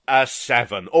regret, a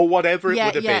 7 or whatever it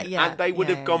would have been, and they would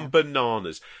have gone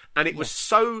bananas. And it was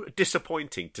so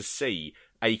disappointing to see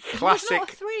a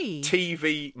classic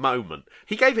TV moment.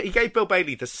 He gave Bill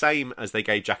Bailey the same as they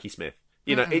gave Jackie Smith.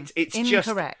 You know, it's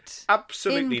incorrect. Just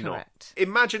absolutely not.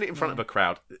 Imagine it in front of a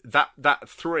crowd. That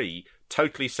 3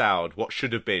 totally soured what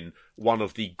should have been one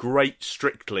of the great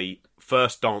Strictly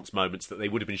first dance moments that they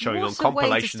would have been showing on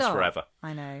compilations forever.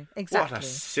 I know, exactly. What a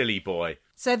silly boy.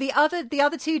 So the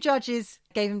other 2 judges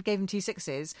gave him 2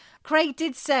 6s. Craig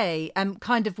did say,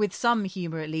 kind of with some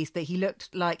humour at least, that he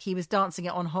looked like he was dancing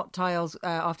it on hot tiles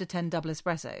after 10 double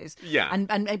espressos. Yeah.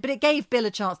 But it gave Bill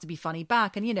a chance to be funny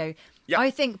back. And, you know,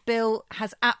 I think Bill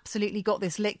has absolutely got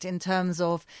this licked in terms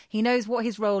of he knows what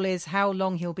his role is, how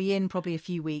long he'll be in, probably a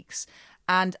few weeks.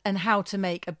 And how to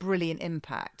make a brilliant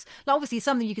impact. Like, obviously,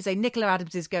 something you could say Nicola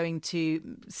Adams is going to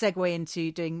segue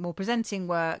into doing more presenting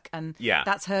work, and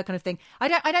that's her kind of thing. I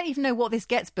don't even know what this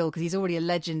gets Bill, because he's already a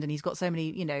legend and he's got so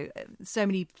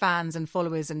many fans and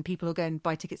followers and people who go and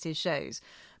buy tickets to his shows.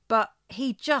 But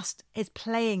he just is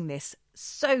playing this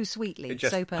so sweetly,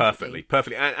 just so perfectly.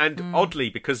 And oddly,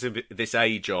 because of this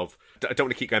age of, I don't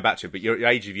want to keep going back to it, but your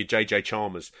age of your JJ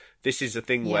Chalmers, this is a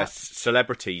thing where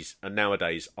celebrities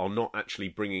nowadays are not actually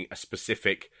bringing a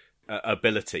specific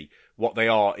ability. What they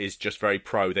are is just very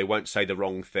pro. They won't say the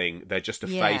wrong thing. They're just a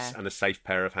face and a safe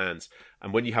pair of hands.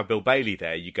 And when you have Bill Bailey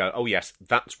there, you go, oh yes,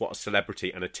 that's what a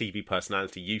celebrity and a TV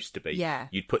personality used to be. Yeah.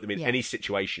 You'd put them in any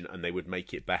situation and they would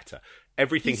make it better.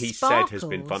 Everything he said has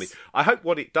been funny. I hope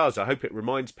what it does, I hope it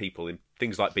reminds people in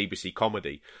things like BBC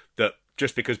Comedy that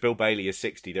just because Bill Bailey is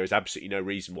 60, there is absolutely no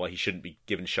reason why he shouldn't be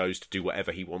given shows to do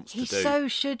whatever he wants to do. He so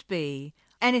should be.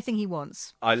 Anything he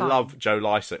wants. I love Joe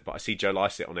Lycett, but I see Joe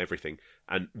Lycett on everything.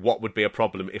 And what would be a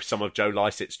problem if some of Joe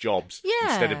Lycett's jobs,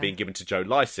 instead of being given to Joe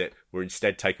Lycett, were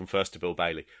instead taken first to Bill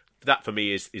Bailey? That, for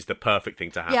me, is the perfect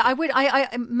thing to happen. Yeah,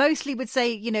 I mostly would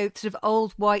say, you know, sort of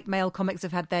old white male comics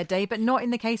have had their day, but not in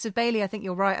the case of Bailey. I think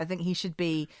you're right. I think he should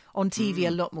be on TV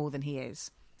a lot more than he is.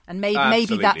 And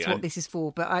maybe that's what this is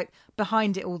for. But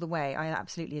behind it all the way, I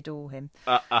absolutely adore him.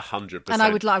 100%. And I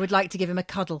would like to give him a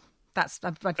cuddle. That's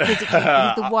physically,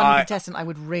 he's the one contestant I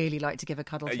would really like to give a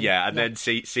cuddle to. Yeah, and then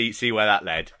see where that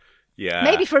led. Yeah,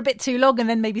 maybe for a bit too long, and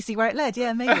then maybe see where it led.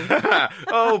 Yeah, maybe. Do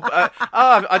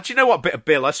you know what,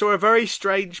 Bill? I saw a very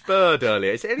strange bird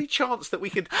earlier. Is there any chance that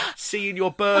we could see in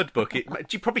your bird book?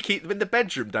 You probably keep them in the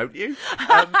bedroom, don't you?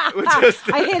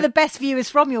 I hear the best view is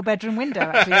from your bedroom window,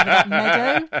 actually, over that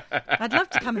meadow. I'd love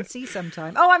to come and see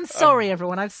sometime. Oh, I'm sorry,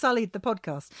 everyone. I've sullied the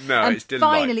podcast. No, it's delightful.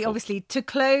 Finally, obviously, to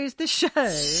close the show,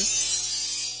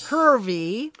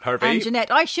 HRVY and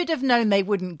Jeanette. I should have known they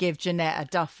wouldn't give Jeanette a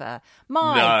duffer.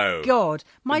 My God.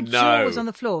 My jaw was on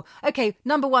the floor. Okay,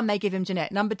 number 1, they give him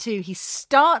Jeanette. Number 2, he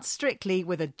starts Strictly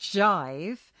with a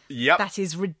jive. Yep. That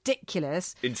is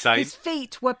ridiculous. Insane. His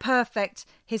feet were perfect.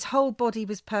 His whole body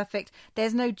was perfect.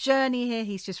 There's no journey here.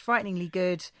 He's just frighteningly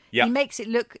good. Yep. He makes it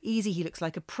look easy. He looks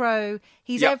like a pro.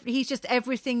 He's just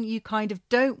everything you kind of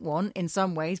don't want in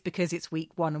some ways, because it's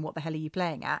week 1 and what the hell are you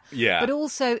playing at? Yeah. But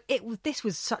also, this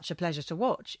was such a pleasure to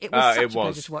watch. It was such a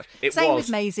pleasure to watch. Same with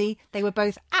Maisie. They were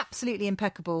both absolutely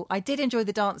impeccable. I did enjoy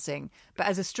the dancing, but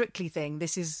as a Strictly thing,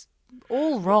 this is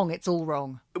all wrong. It's all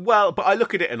wrong. Well, but I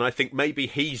look at it and I think maybe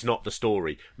he's not the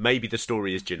story. Maybe the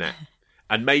story is Jeanette.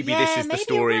 And maybe this is the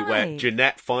story where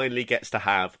Jeanette finally gets to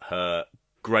have her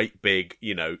great big,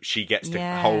 you know, she gets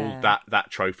to hold that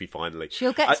trophy finally.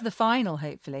 She'll get to the final,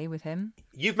 hopefully, with him.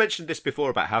 You've mentioned this before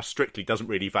about how Strictly doesn't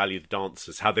really value the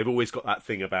dancers, how they've always got that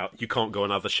thing about you can't go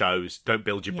on other shows, don't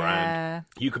build your brand,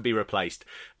 you can be replaced.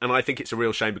 And I think it's a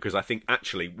real shame, because I think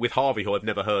actually with HRVY, who I've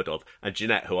never heard of, and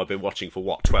Jeanette, who I've been watching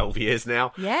for 12 years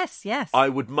now? Yes. I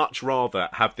would much rather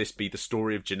have this be the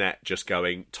story of Jeanette just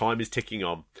going, time is ticking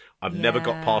on, I've never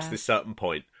got past this certain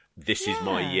point, this is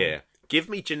my year. Give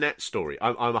me Jeanette's story.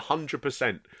 I'm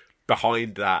 100%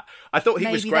 behind that. I thought he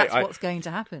was great. Maybe that's what's going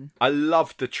to happen. I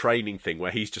loved the training thing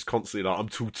where he's just constantly like, I'm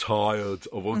too tired,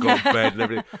 I want to go to bed and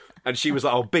everything. And she was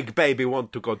like, oh, big baby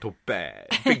want to go to bed.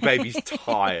 Big baby's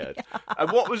tired.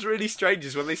 And what was really strange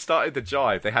is when they started the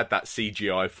jive, they had that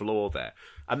CGI floor there.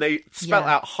 And they spelt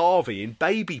out Harvey in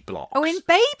baby blocks. Oh, in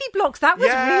baby blocks? That was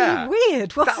really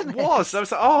weird, wasn't it? That was. I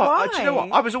was like, do you know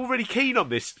what? I was already keen on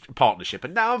this partnership,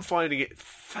 and now I'm finding it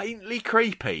faintly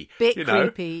creepy.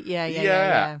 Creepy.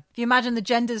 Yeah. If you imagine the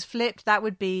genders flipped, that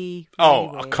would be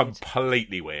weird.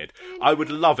 Completely weird. I would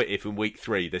love it if in week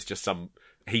 3 there's just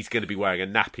he's going to be wearing a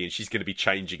nappy and she's going to be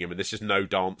changing him and there's just no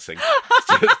dancing. It's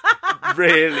just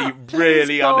really,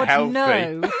 really unhealthy.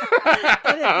 No.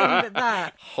 Anything but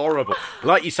that. Horrible.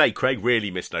 Like you say, Craig really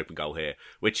missed an open goal here,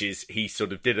 which is he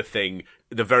sort of did a thing,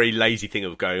 the very lazy thing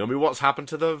of going, I mean, what's happened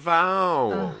to the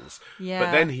vowels?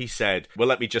 But then he said, well,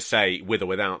 let me just say, with or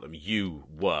without them, you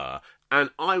were.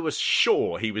 And I was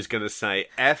sure he was going to say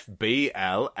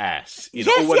FBLS,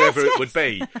 or whatever it would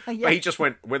be. But he just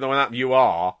went, with or without them, you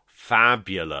are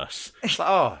fabulous. It's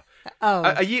like,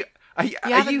 Are you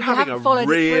having a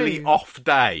really off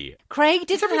day? Craig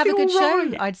didn't have a good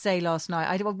show, I'd say, last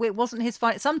night. It wasn't his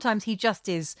fight. Sometimes he just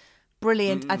is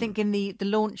brilliant. I think in the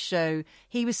launch show,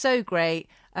 he was so great.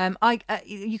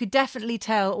 You could definitely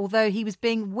tell, although he was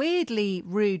being weirdly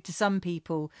rude to some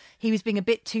people, he was being a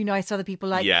bit too nice to other people.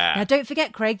 Now don't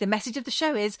forget, Craig, the message of the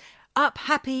show is up,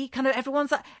 happy, kind of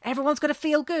everyone's got to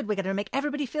feel good. We're going to make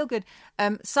everybody feel good.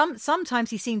 Sometimes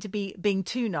he seemed to be being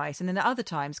too nice, and then at other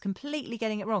times completely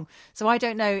getting it wrong. So I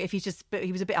don't know if he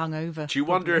was a bit hungover. Do you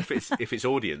wonder if it's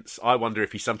audience? I wonder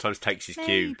if he sometimes takes his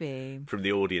cue from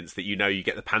the audience that you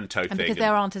get the panto thing. Because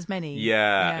there aren't as many.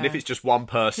 Yeah, and if it's just one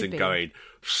person going,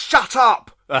 shut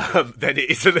up, then it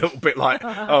is a little bit like,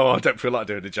 I don't feel like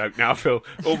doing a joke now. I feel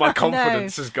all my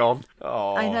confidence has gone.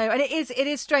 Oh. I know, and it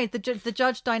is strange. The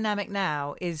judge dynamic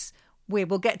now is weird.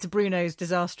 We'll get to Bruno's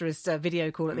disastrous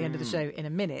video call at the end of the show in a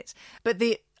minute, but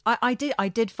I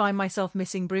did find myself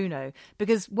missing Bruno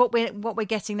because what we're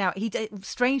getting now,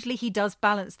 strangely he does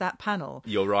balance that panel.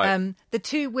 You're right. The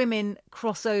two women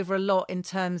cross over a lot in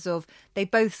terms of they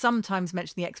both sometimes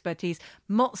mention the expertise.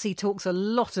 Motzi talks a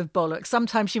lot of bollocks.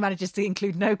 Sometimes she manages to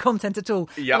include no content at all.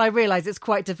 Yep. But I realise it's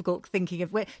quite difficult thinking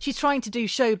of where she's trying to do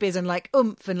showbiz and like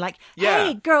oomph and like,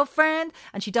 hey, girlfriend.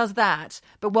 And she does that.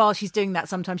 But while she's doing that,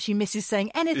 sometimes she misses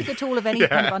saying anything at all of any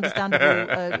kind of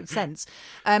understandable sense.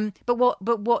 But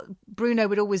what Bruno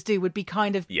would always do would be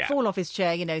kind of fall off his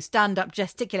chair, stand up,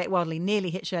 gesticulate wildly, nearly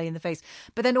hit Shirley in the face,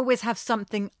 but then always have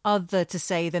something other to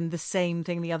say than the same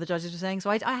thing the other judges were saying. So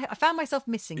I found myself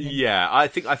missing him. Yeah, I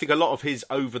think a lot of his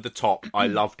over the top, I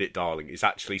loved it, darling, is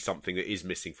actually something that is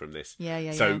missing from this.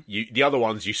 So the other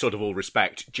ones you sort of all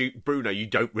respect. Bruno, you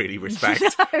don't really respect.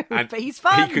 No, but he's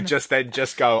fun. He could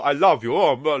just go, I love you,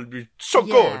 you're so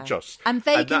gorgeous. And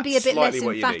they can be a bit less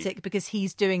emphatic because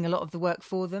he's doing a lot of the work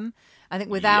for them. I think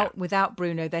without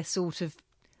Bruno, they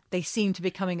seem to be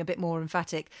becoming a bit more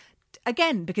emphatic.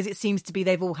 Again, because it seems to be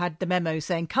they've all had the memo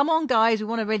saying, come on, guys, we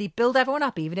want to really build everyone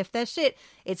up, even if they're shit.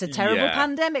 It's a terrible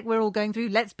pandemic we're all going through.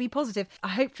 Let's be positive.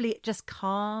 Hopefully it just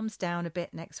calms down a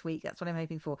bit next week. That's what I'm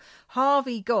hoping for.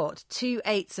 Harvey got 2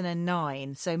 8s and a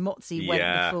 9, so Motzi went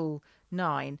the full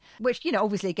 9, which,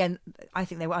 obviously, again, I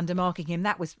think they were undermarking him.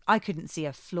 I couldn't see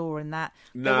a flaw in that.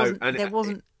 No, there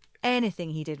wasn't anything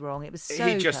he did wrong. It was so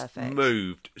he just perfect.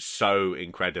 Moved so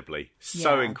incredibly,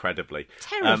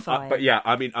 terrifying. But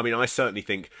I mean, I certainly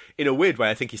think, in a weird way,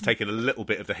 I think he's taken a little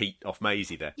bit of the heat off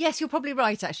Maisie there. Yes, you're probably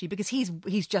right, actually, because he's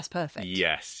just perfect.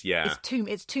 Yes, yeah.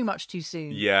 It's too much too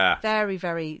soon. Yeah, very,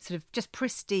 very sort of just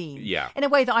pristine. Yeah, in a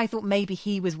way that I thought maybe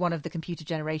he was one of the computer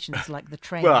generations, like the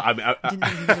train. Well, I mean, I didn't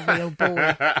think he was a real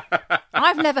boy.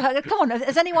 I've never heard. Come on,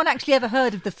 has anyone actually ever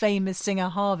heard of the famous singer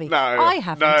Harvey? No, I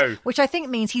haven't. No. Which I think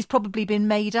means he's probably been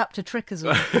made up to trick us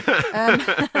all.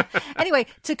 Anyway,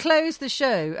 to close the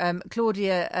show,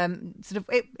 Claudia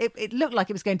it looked like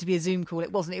it was going to be a Zoom call.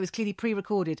 It wasn't. It was clearly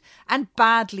pre-recorded, and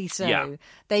badly so. Yeah.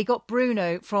 They got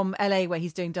Bruno from LA, where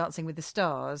he's doing Dancing with the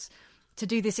Stars, to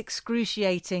do this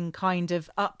excruciating kind of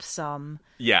upsum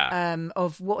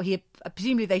of what he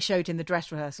presumably they showed in the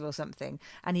dress rehearsal or something,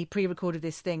 and he pre-recorded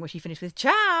this thing which he finished with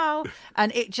ciao,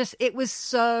 and it was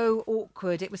so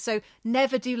awkward. It was so,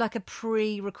 never do like a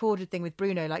pre-recorded thing with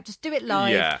Bruno, like just do it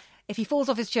live. If he falls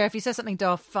off his chair, if he says something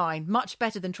daft, fine. Much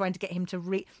better than trying to get him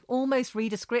to almost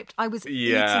read a script. I was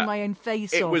eating my own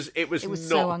face off. It was not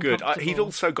so good. He'd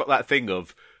also got that thing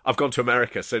of, I've gone to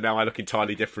America, so now I look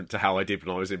entirely different to how I did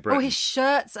when I was in Britain. Oh, his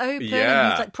shirt's open. Yeah.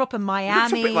 He's like proper Miami. He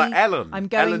looks a bit like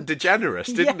Ellen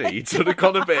DeGeneres, didn't he? He'd sort of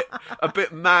gone a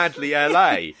bit madly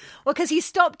LA. Well, because he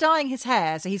stopped dyeing his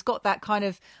hair, so he's got that kind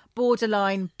of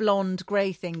borderline blonde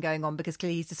grey thing going on because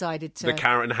clearly he's decided to the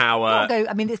Karen Hauer.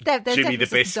 I mean, there's Jimmy the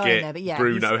Biscuit, there, but yeah,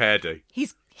 Bruno hairdo.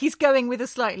 He's going with a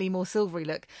slightly more silvery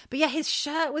look. But yeah, his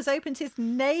shirt was open to his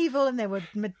navel and there were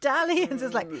medallions.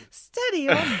 It's like, steady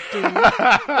on, dude.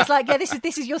 It's like, yeah, this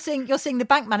is you're seeing the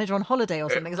bank manager on holiday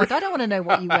or something. It's like, I don't want to know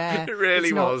what you wear. It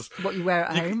really was. What you wear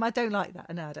at home. I don't like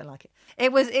that. No, I don't like it.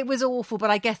 It was awful,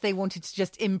 but I guess they wanted to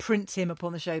just imprint him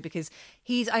upon the show because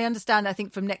I understand, I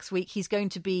think from next week, he's going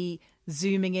to be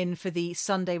zooming in for the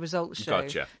Sunday results show.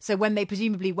 Gotcha. So when they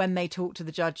talk to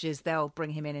the judges, they'll bring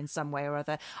him in some way or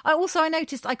other. I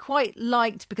noticed I quite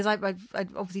liked, because I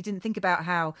obviously didn't think about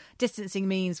how distancing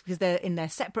means, because they're in their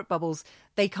separate bubbles.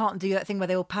 They can't do that thing where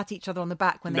they all pat each other on the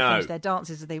back when they finish their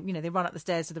dances. They run up the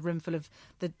stairs to the room full of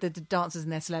the dancers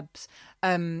and their celebs.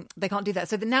 They can't do that.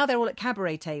 So now they're all at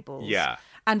cabaret tables. Yeah.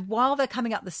 And while they're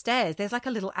coming up the stairs, there's like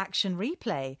a little action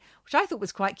replay, which I thought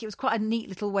was quite cute. It was quite a neat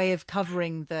little way of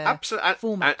covering the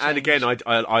format. And again,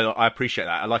 I appreciate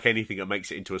that. I like anything that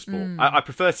makes it into a sport. I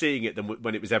prefer seeing it than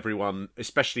when it was everyone,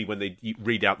 especially when they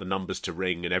read out the numbers to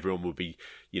ring and everyone would be,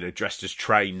 dressed as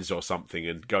trains or something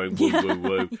and going woo, woo,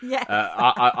 woo. Yes.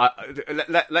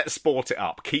 Let's sport it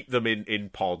up. Keep them in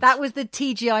pods. That was the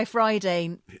TGI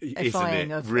Friday isn't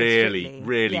it? Of Really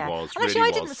yeah. was. And really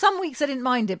actually, some weeks I didn't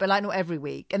mind it, but like not every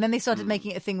week. And then they started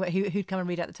making it a thing where who'd come and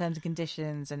read out the terms and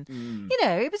conditions, and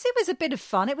it was a bit of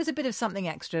fun. It was a bit of something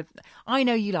extra. I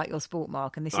know you like your sport,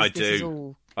 Mark, and this is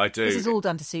all. I do. This is all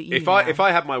done to suit you. If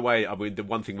I had my way, I mean, the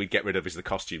one thing we'd get rid of is the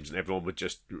costumes, and everyone would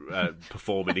just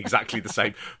perform in exactly the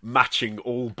same, matching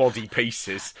all body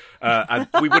pieces, and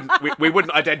we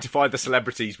wouldn't identify the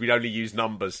celebrities. We'd only use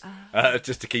numbers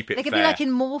just to keep it. They could fair. be like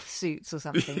in morph suits or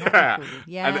something. Yeah, cool.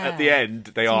 Yeah. And at the end,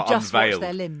 they are just unveiled, watch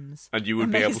their limbs, and you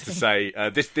would be able to say,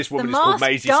 "This woman the is called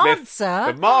Maisie Smith,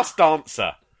 the masked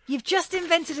dancer." You've just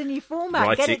invented a new format.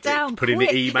 Right, Get it down. Putting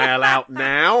quick. the email out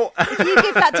now. If you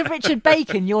give that to Richard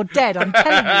Bacon, you're dead. I'm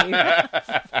telling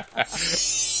you.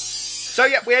 So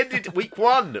yeah, we ended week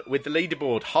 1 with the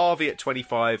leaderboard: HRVY at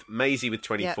 25, Maisie with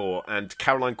 24, and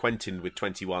Caroline Quentin with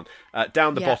 21.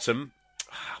 Down the bottom,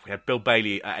 we had Bill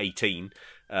Bailey at 18,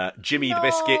 Jimmy the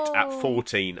Biscuit at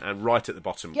 14, and right at the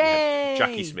bottom, we had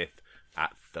Jackie Smith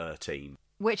at 13.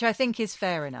 Which I think is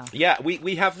fair enough. Yeah,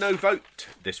 we have no vote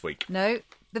this week. No.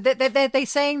 They're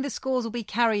saying the scores will be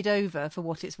carried over for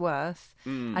what it's worth,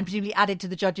 and presumably added to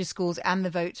the judges' scores and the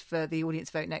vote for the audience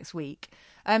vote next week.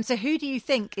 So who do you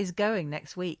think is going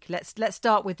next week? Let's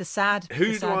start with the sad bit.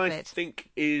 Who do I think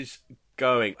is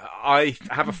going? I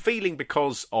have a feeling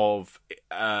because of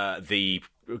the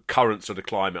current sort of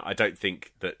climate, I don't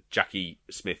think that Jackie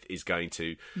Smith is going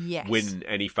to win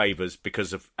any favours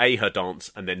because of A, her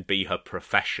dance, and then B, her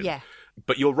profession. Yeah.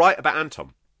 But you're right about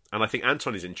Anton, and I think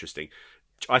Anton is interesting.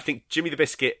 I think Jimmy the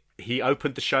Biscuit, he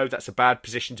opened the show. That's a bad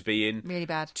position to be in. Really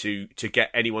bad. To get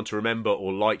anyone to remember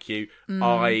or like you.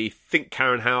 I think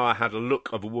Karen Hauer had a look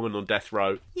of a woman on death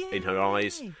row in her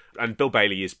eyes. And Bill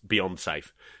Bailey is beyond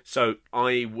safe. So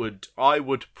I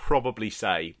would probably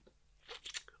say,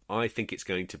 I think it's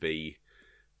going to be,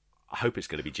 I hope it's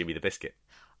going to be Jimmy the Biscuit.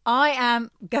 I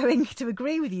am going to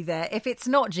agree with you there. If it's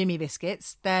not Jimmy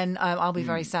Biscuits, then I'll be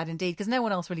very sad indeed, because no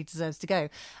one else really deserves to go.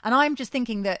 And I'm just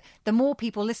thinking that the more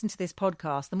people listen to this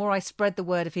podcast, the more I spread the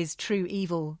word of his true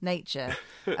evil nature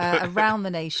around the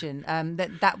nation.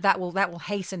 That will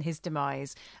hasten his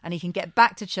demise, and he can get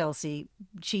back to Chelsea,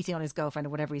 cheating on his girlfriend or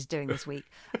whatever he's doing this week,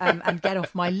 and get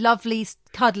off my lovely,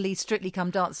 cuddly, Strictly Come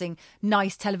Dancing,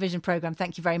 nice television programme.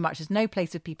 Thank you very much. There's no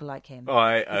place with people like him.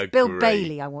 I agree. Bill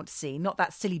Bailey I want to see, not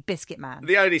that silly biscuit man.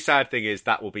 The only sad thing is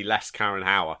that will be less Karen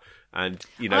Hauer, and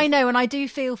I know, and I do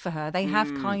feel for her. They have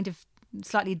kind of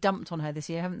slightly dumped on her this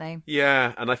year, haven't they?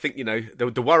 Yeah, and I think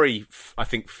the worry I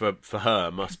think for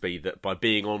her must be that by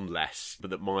being on less, but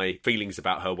that my feelings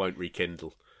about her won't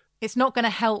rekindle. It's not going to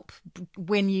help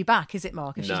win you back, is it,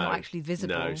 Mark? If she's not actually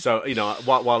visible. No. So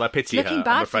while I pity her,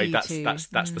 I'm afraid that's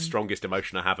the strongest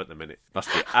emotion I have at the minute.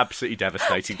 Must be absolutely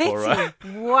devastating for her.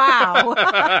 Wow.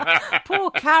 Poor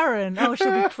Karen. Oh,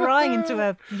 she'll be crying into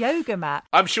a yoga mat.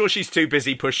 I'm sure she's too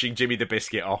busy pushing Jimmy the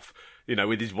Biscuit off,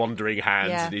 with his wandering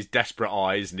hands and his desperate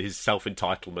eyes and his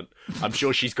self-entitlement. I'm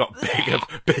sure she's got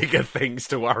bigger things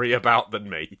to worry about than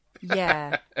me.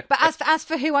 Yeah. But as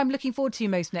for who I'm looking forward to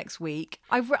most next week,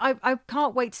 I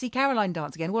can't wait to see Caroline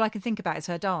dance again. All I can think about is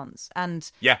her dance and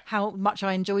how much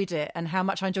I enjoyed it and how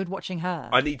much I enjoyed watching her.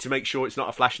 I need to make sure it's not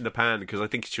a flash in the pan because I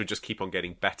think she'll just keep on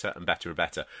getting better and better and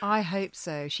better. I hope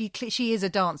so. She is a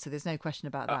dancer. There's no question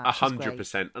about that.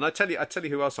 100%. And I tell you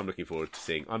who else I'm looking forward to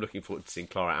seeing. I'm looking forward to seeing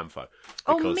Clara Amfo.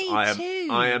 Oh, me too.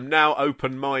 I am now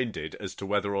open-minded as to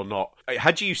whether or not.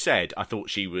 Had you said I thought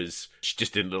she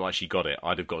just didn't look like she got it,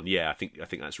 I'd have gone, yeah, I think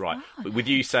that's right. Oh, but with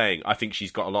you saying I think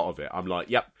she's got a lot of it, I'm like,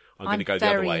 yep. I'm going to go the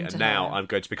other way, and now I'm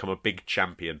going to become a big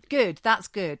champion. Good, that's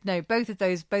good. No, both of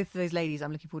those ladies,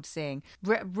 I'm looking forward to seeing.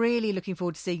 Really looking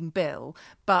forward to seeing Bill,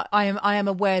 but I am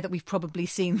aware that we've probably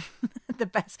seen the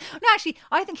best. No, actually,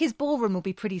 I think his ballroom will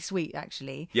be pretty sweet.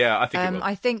 Actually, yeah, I think it will.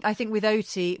 I think with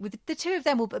Oti, with the two of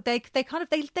them,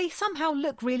 they somehow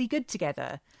look really good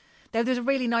together. There's a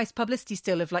really nice publicity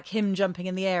still of like him jumping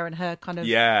in the air and her kind of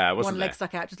one leg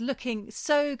stuck out, just looking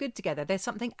so good together. There's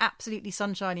something absolutely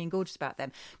sunshiny and gorgeous about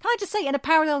them. Can I just say, in a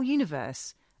parallel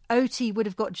universe, Oti would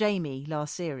have got Jamie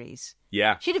last series.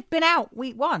 Yeah. She'd have been out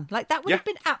week 1. Like, that would have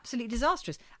been absolutely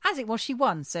disastrous. As it was, she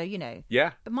won, so, you know.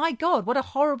 Yeah. But my God, what a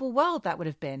horrible world that would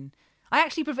have been. I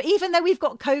actually prefer, even though we've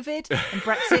got COVID and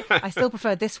Brexit, I still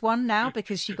prefer this one now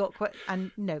because she got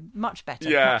much better.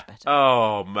 Yeah. Much better.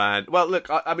 Oh, man. Well, look,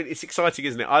 I mean, it's exciting,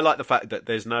 isn't it? I like the fact that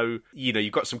there's no,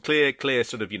 you've got some clear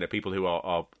sort of, people who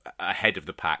are ahead of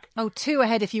the pack. Oh, 2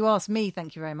 ahead if you ask me.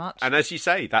 Thank you very much. And as you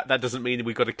say, that doesn't mean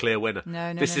we've got a clear winner.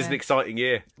 No. This is an exciting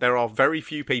year. There are very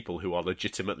few people who are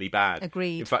legitimately bad.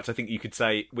 Agreed. In fact, I think you could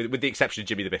say, with the exception of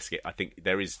Jimmy the Biscuit, I think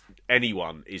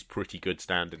anyone is pretty good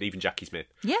standard, even Jackie Smith.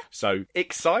 Yeah. So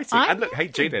exciting. And look, hey,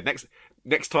 Gina, next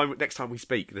time we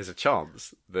speak, there's a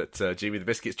chance that Jimmy the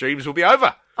Biscuit's dreams will be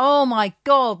over. Oh my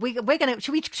God, we're gonna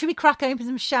should we crack open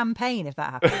some champagne if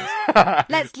that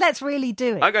happens? let's really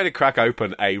do it. I'm going to crack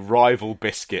open a rival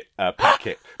biscuit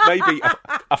packet, maybe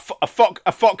a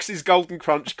Fox's Golden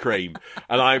Crunch cream,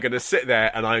 and I'm going to sit there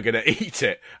and I'm going to eat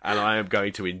it, and I am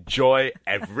going to enjoy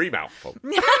every mouthful.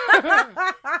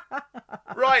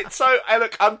 Right, so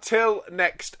look, until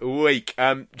next week.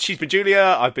 She's been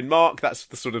Julia, I've been Mark. That's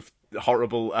the sort of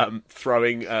horrible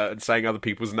throwing and saying other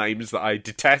people's names that I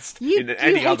detest in any other show.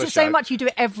 You hate it so much you do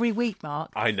it every week,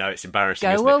 Mark. I know, it's embarrassing.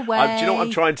 Go isn't it? away. Do you know what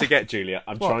I'm trying to get, Julia?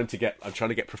 I'm what? trying to get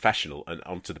professional and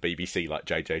onto the BBC like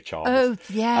JJ Charles. Oh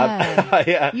yeah,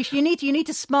 yeah. You need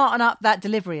to smarten up that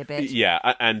delivery a bit.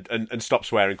 Yeah, and stop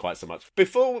swearing quite so much.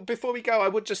 Before we go, I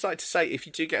would just like to say, if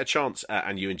you do get a chance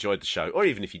and you enjoyed the show, or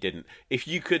even if you didn't, if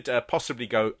you could possibly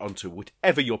go onto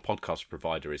whatever your podcast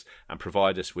provider is and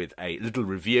provide us with a little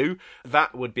review,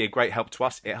 that would be a great help to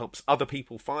us. It helps other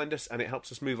people find us, and it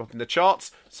helps us move up in the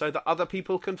charts so that other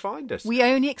people can find us. We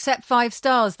only accept 5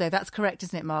 stars, though. That's correct,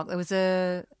 isn't it, Mark? There was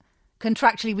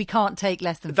contractually, we can't take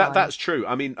less than 5. That's true.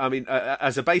 I mean,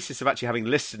 as a basis of actually having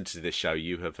listened to this show,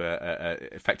 you have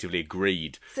effectively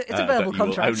agreed it's a verbal that you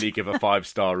contract. will only give a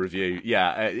 5-star review.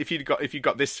 Yeah, if you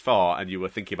got this far and you were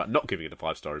thinking about not giving it a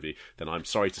 5-star review, then I'm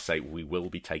sorry to say we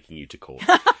will be taking you to court.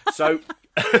 So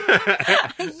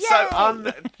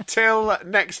until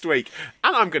next week,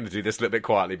 and I'm going to do this a little bit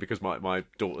quietly because my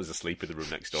daughter's asleep in the room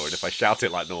next door, and if I shout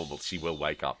it like normal, she will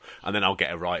wake up, and then I'll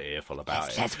get a right earful about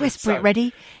it. Let's whisper it.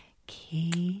 Ready?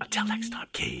 Until next time,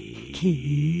 keep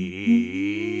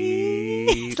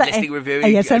like listening,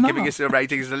 reviewing, giving us some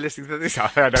ratings and listening to this. I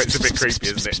know it's a bit creepy,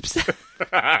 isn't it?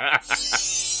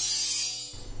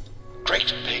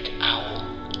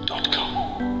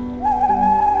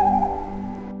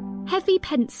 GreatBigOwl.com. Heavy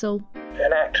Pencil.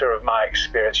 An actor of my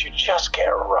experience, you just get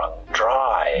wrung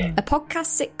dry. A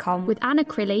podcast sitcom With Anna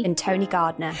Crilly and Tony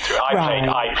Gardner.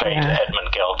 I played Edmund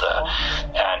Gilder,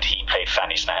 and he played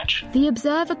Fanny Snatch. The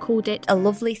Observer called it A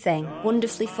lovely thing.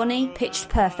 Wonderfully funny, pitched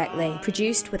perfectly,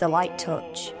 produced with a light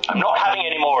touch. I'm not having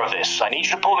any more of this. I need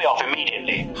you to pull me off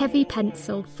immediately. Heavy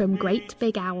Pencil from Great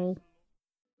Big Owl.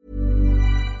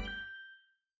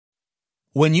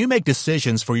 When you make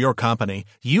decisions for your company,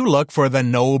 you look for the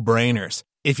no-brainers.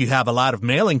 If you have a lot of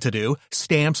mailing to do,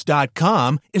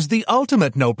 Stamps.com is the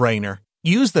ultimate no-brainer.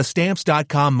 Use the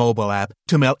Stamps.com mobile app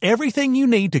to mail everything you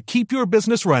need to keep your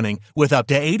business running with up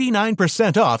to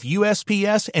 89% off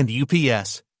USPS and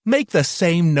UPS. Make the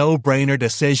same no-brainer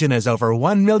decision as over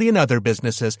 1 million other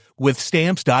businesses with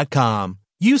Stamps.com.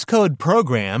 Use code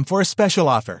PROGRAM for a special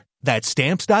offer. That's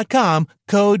Stamps.com,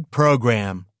 code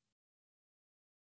PROGRAM.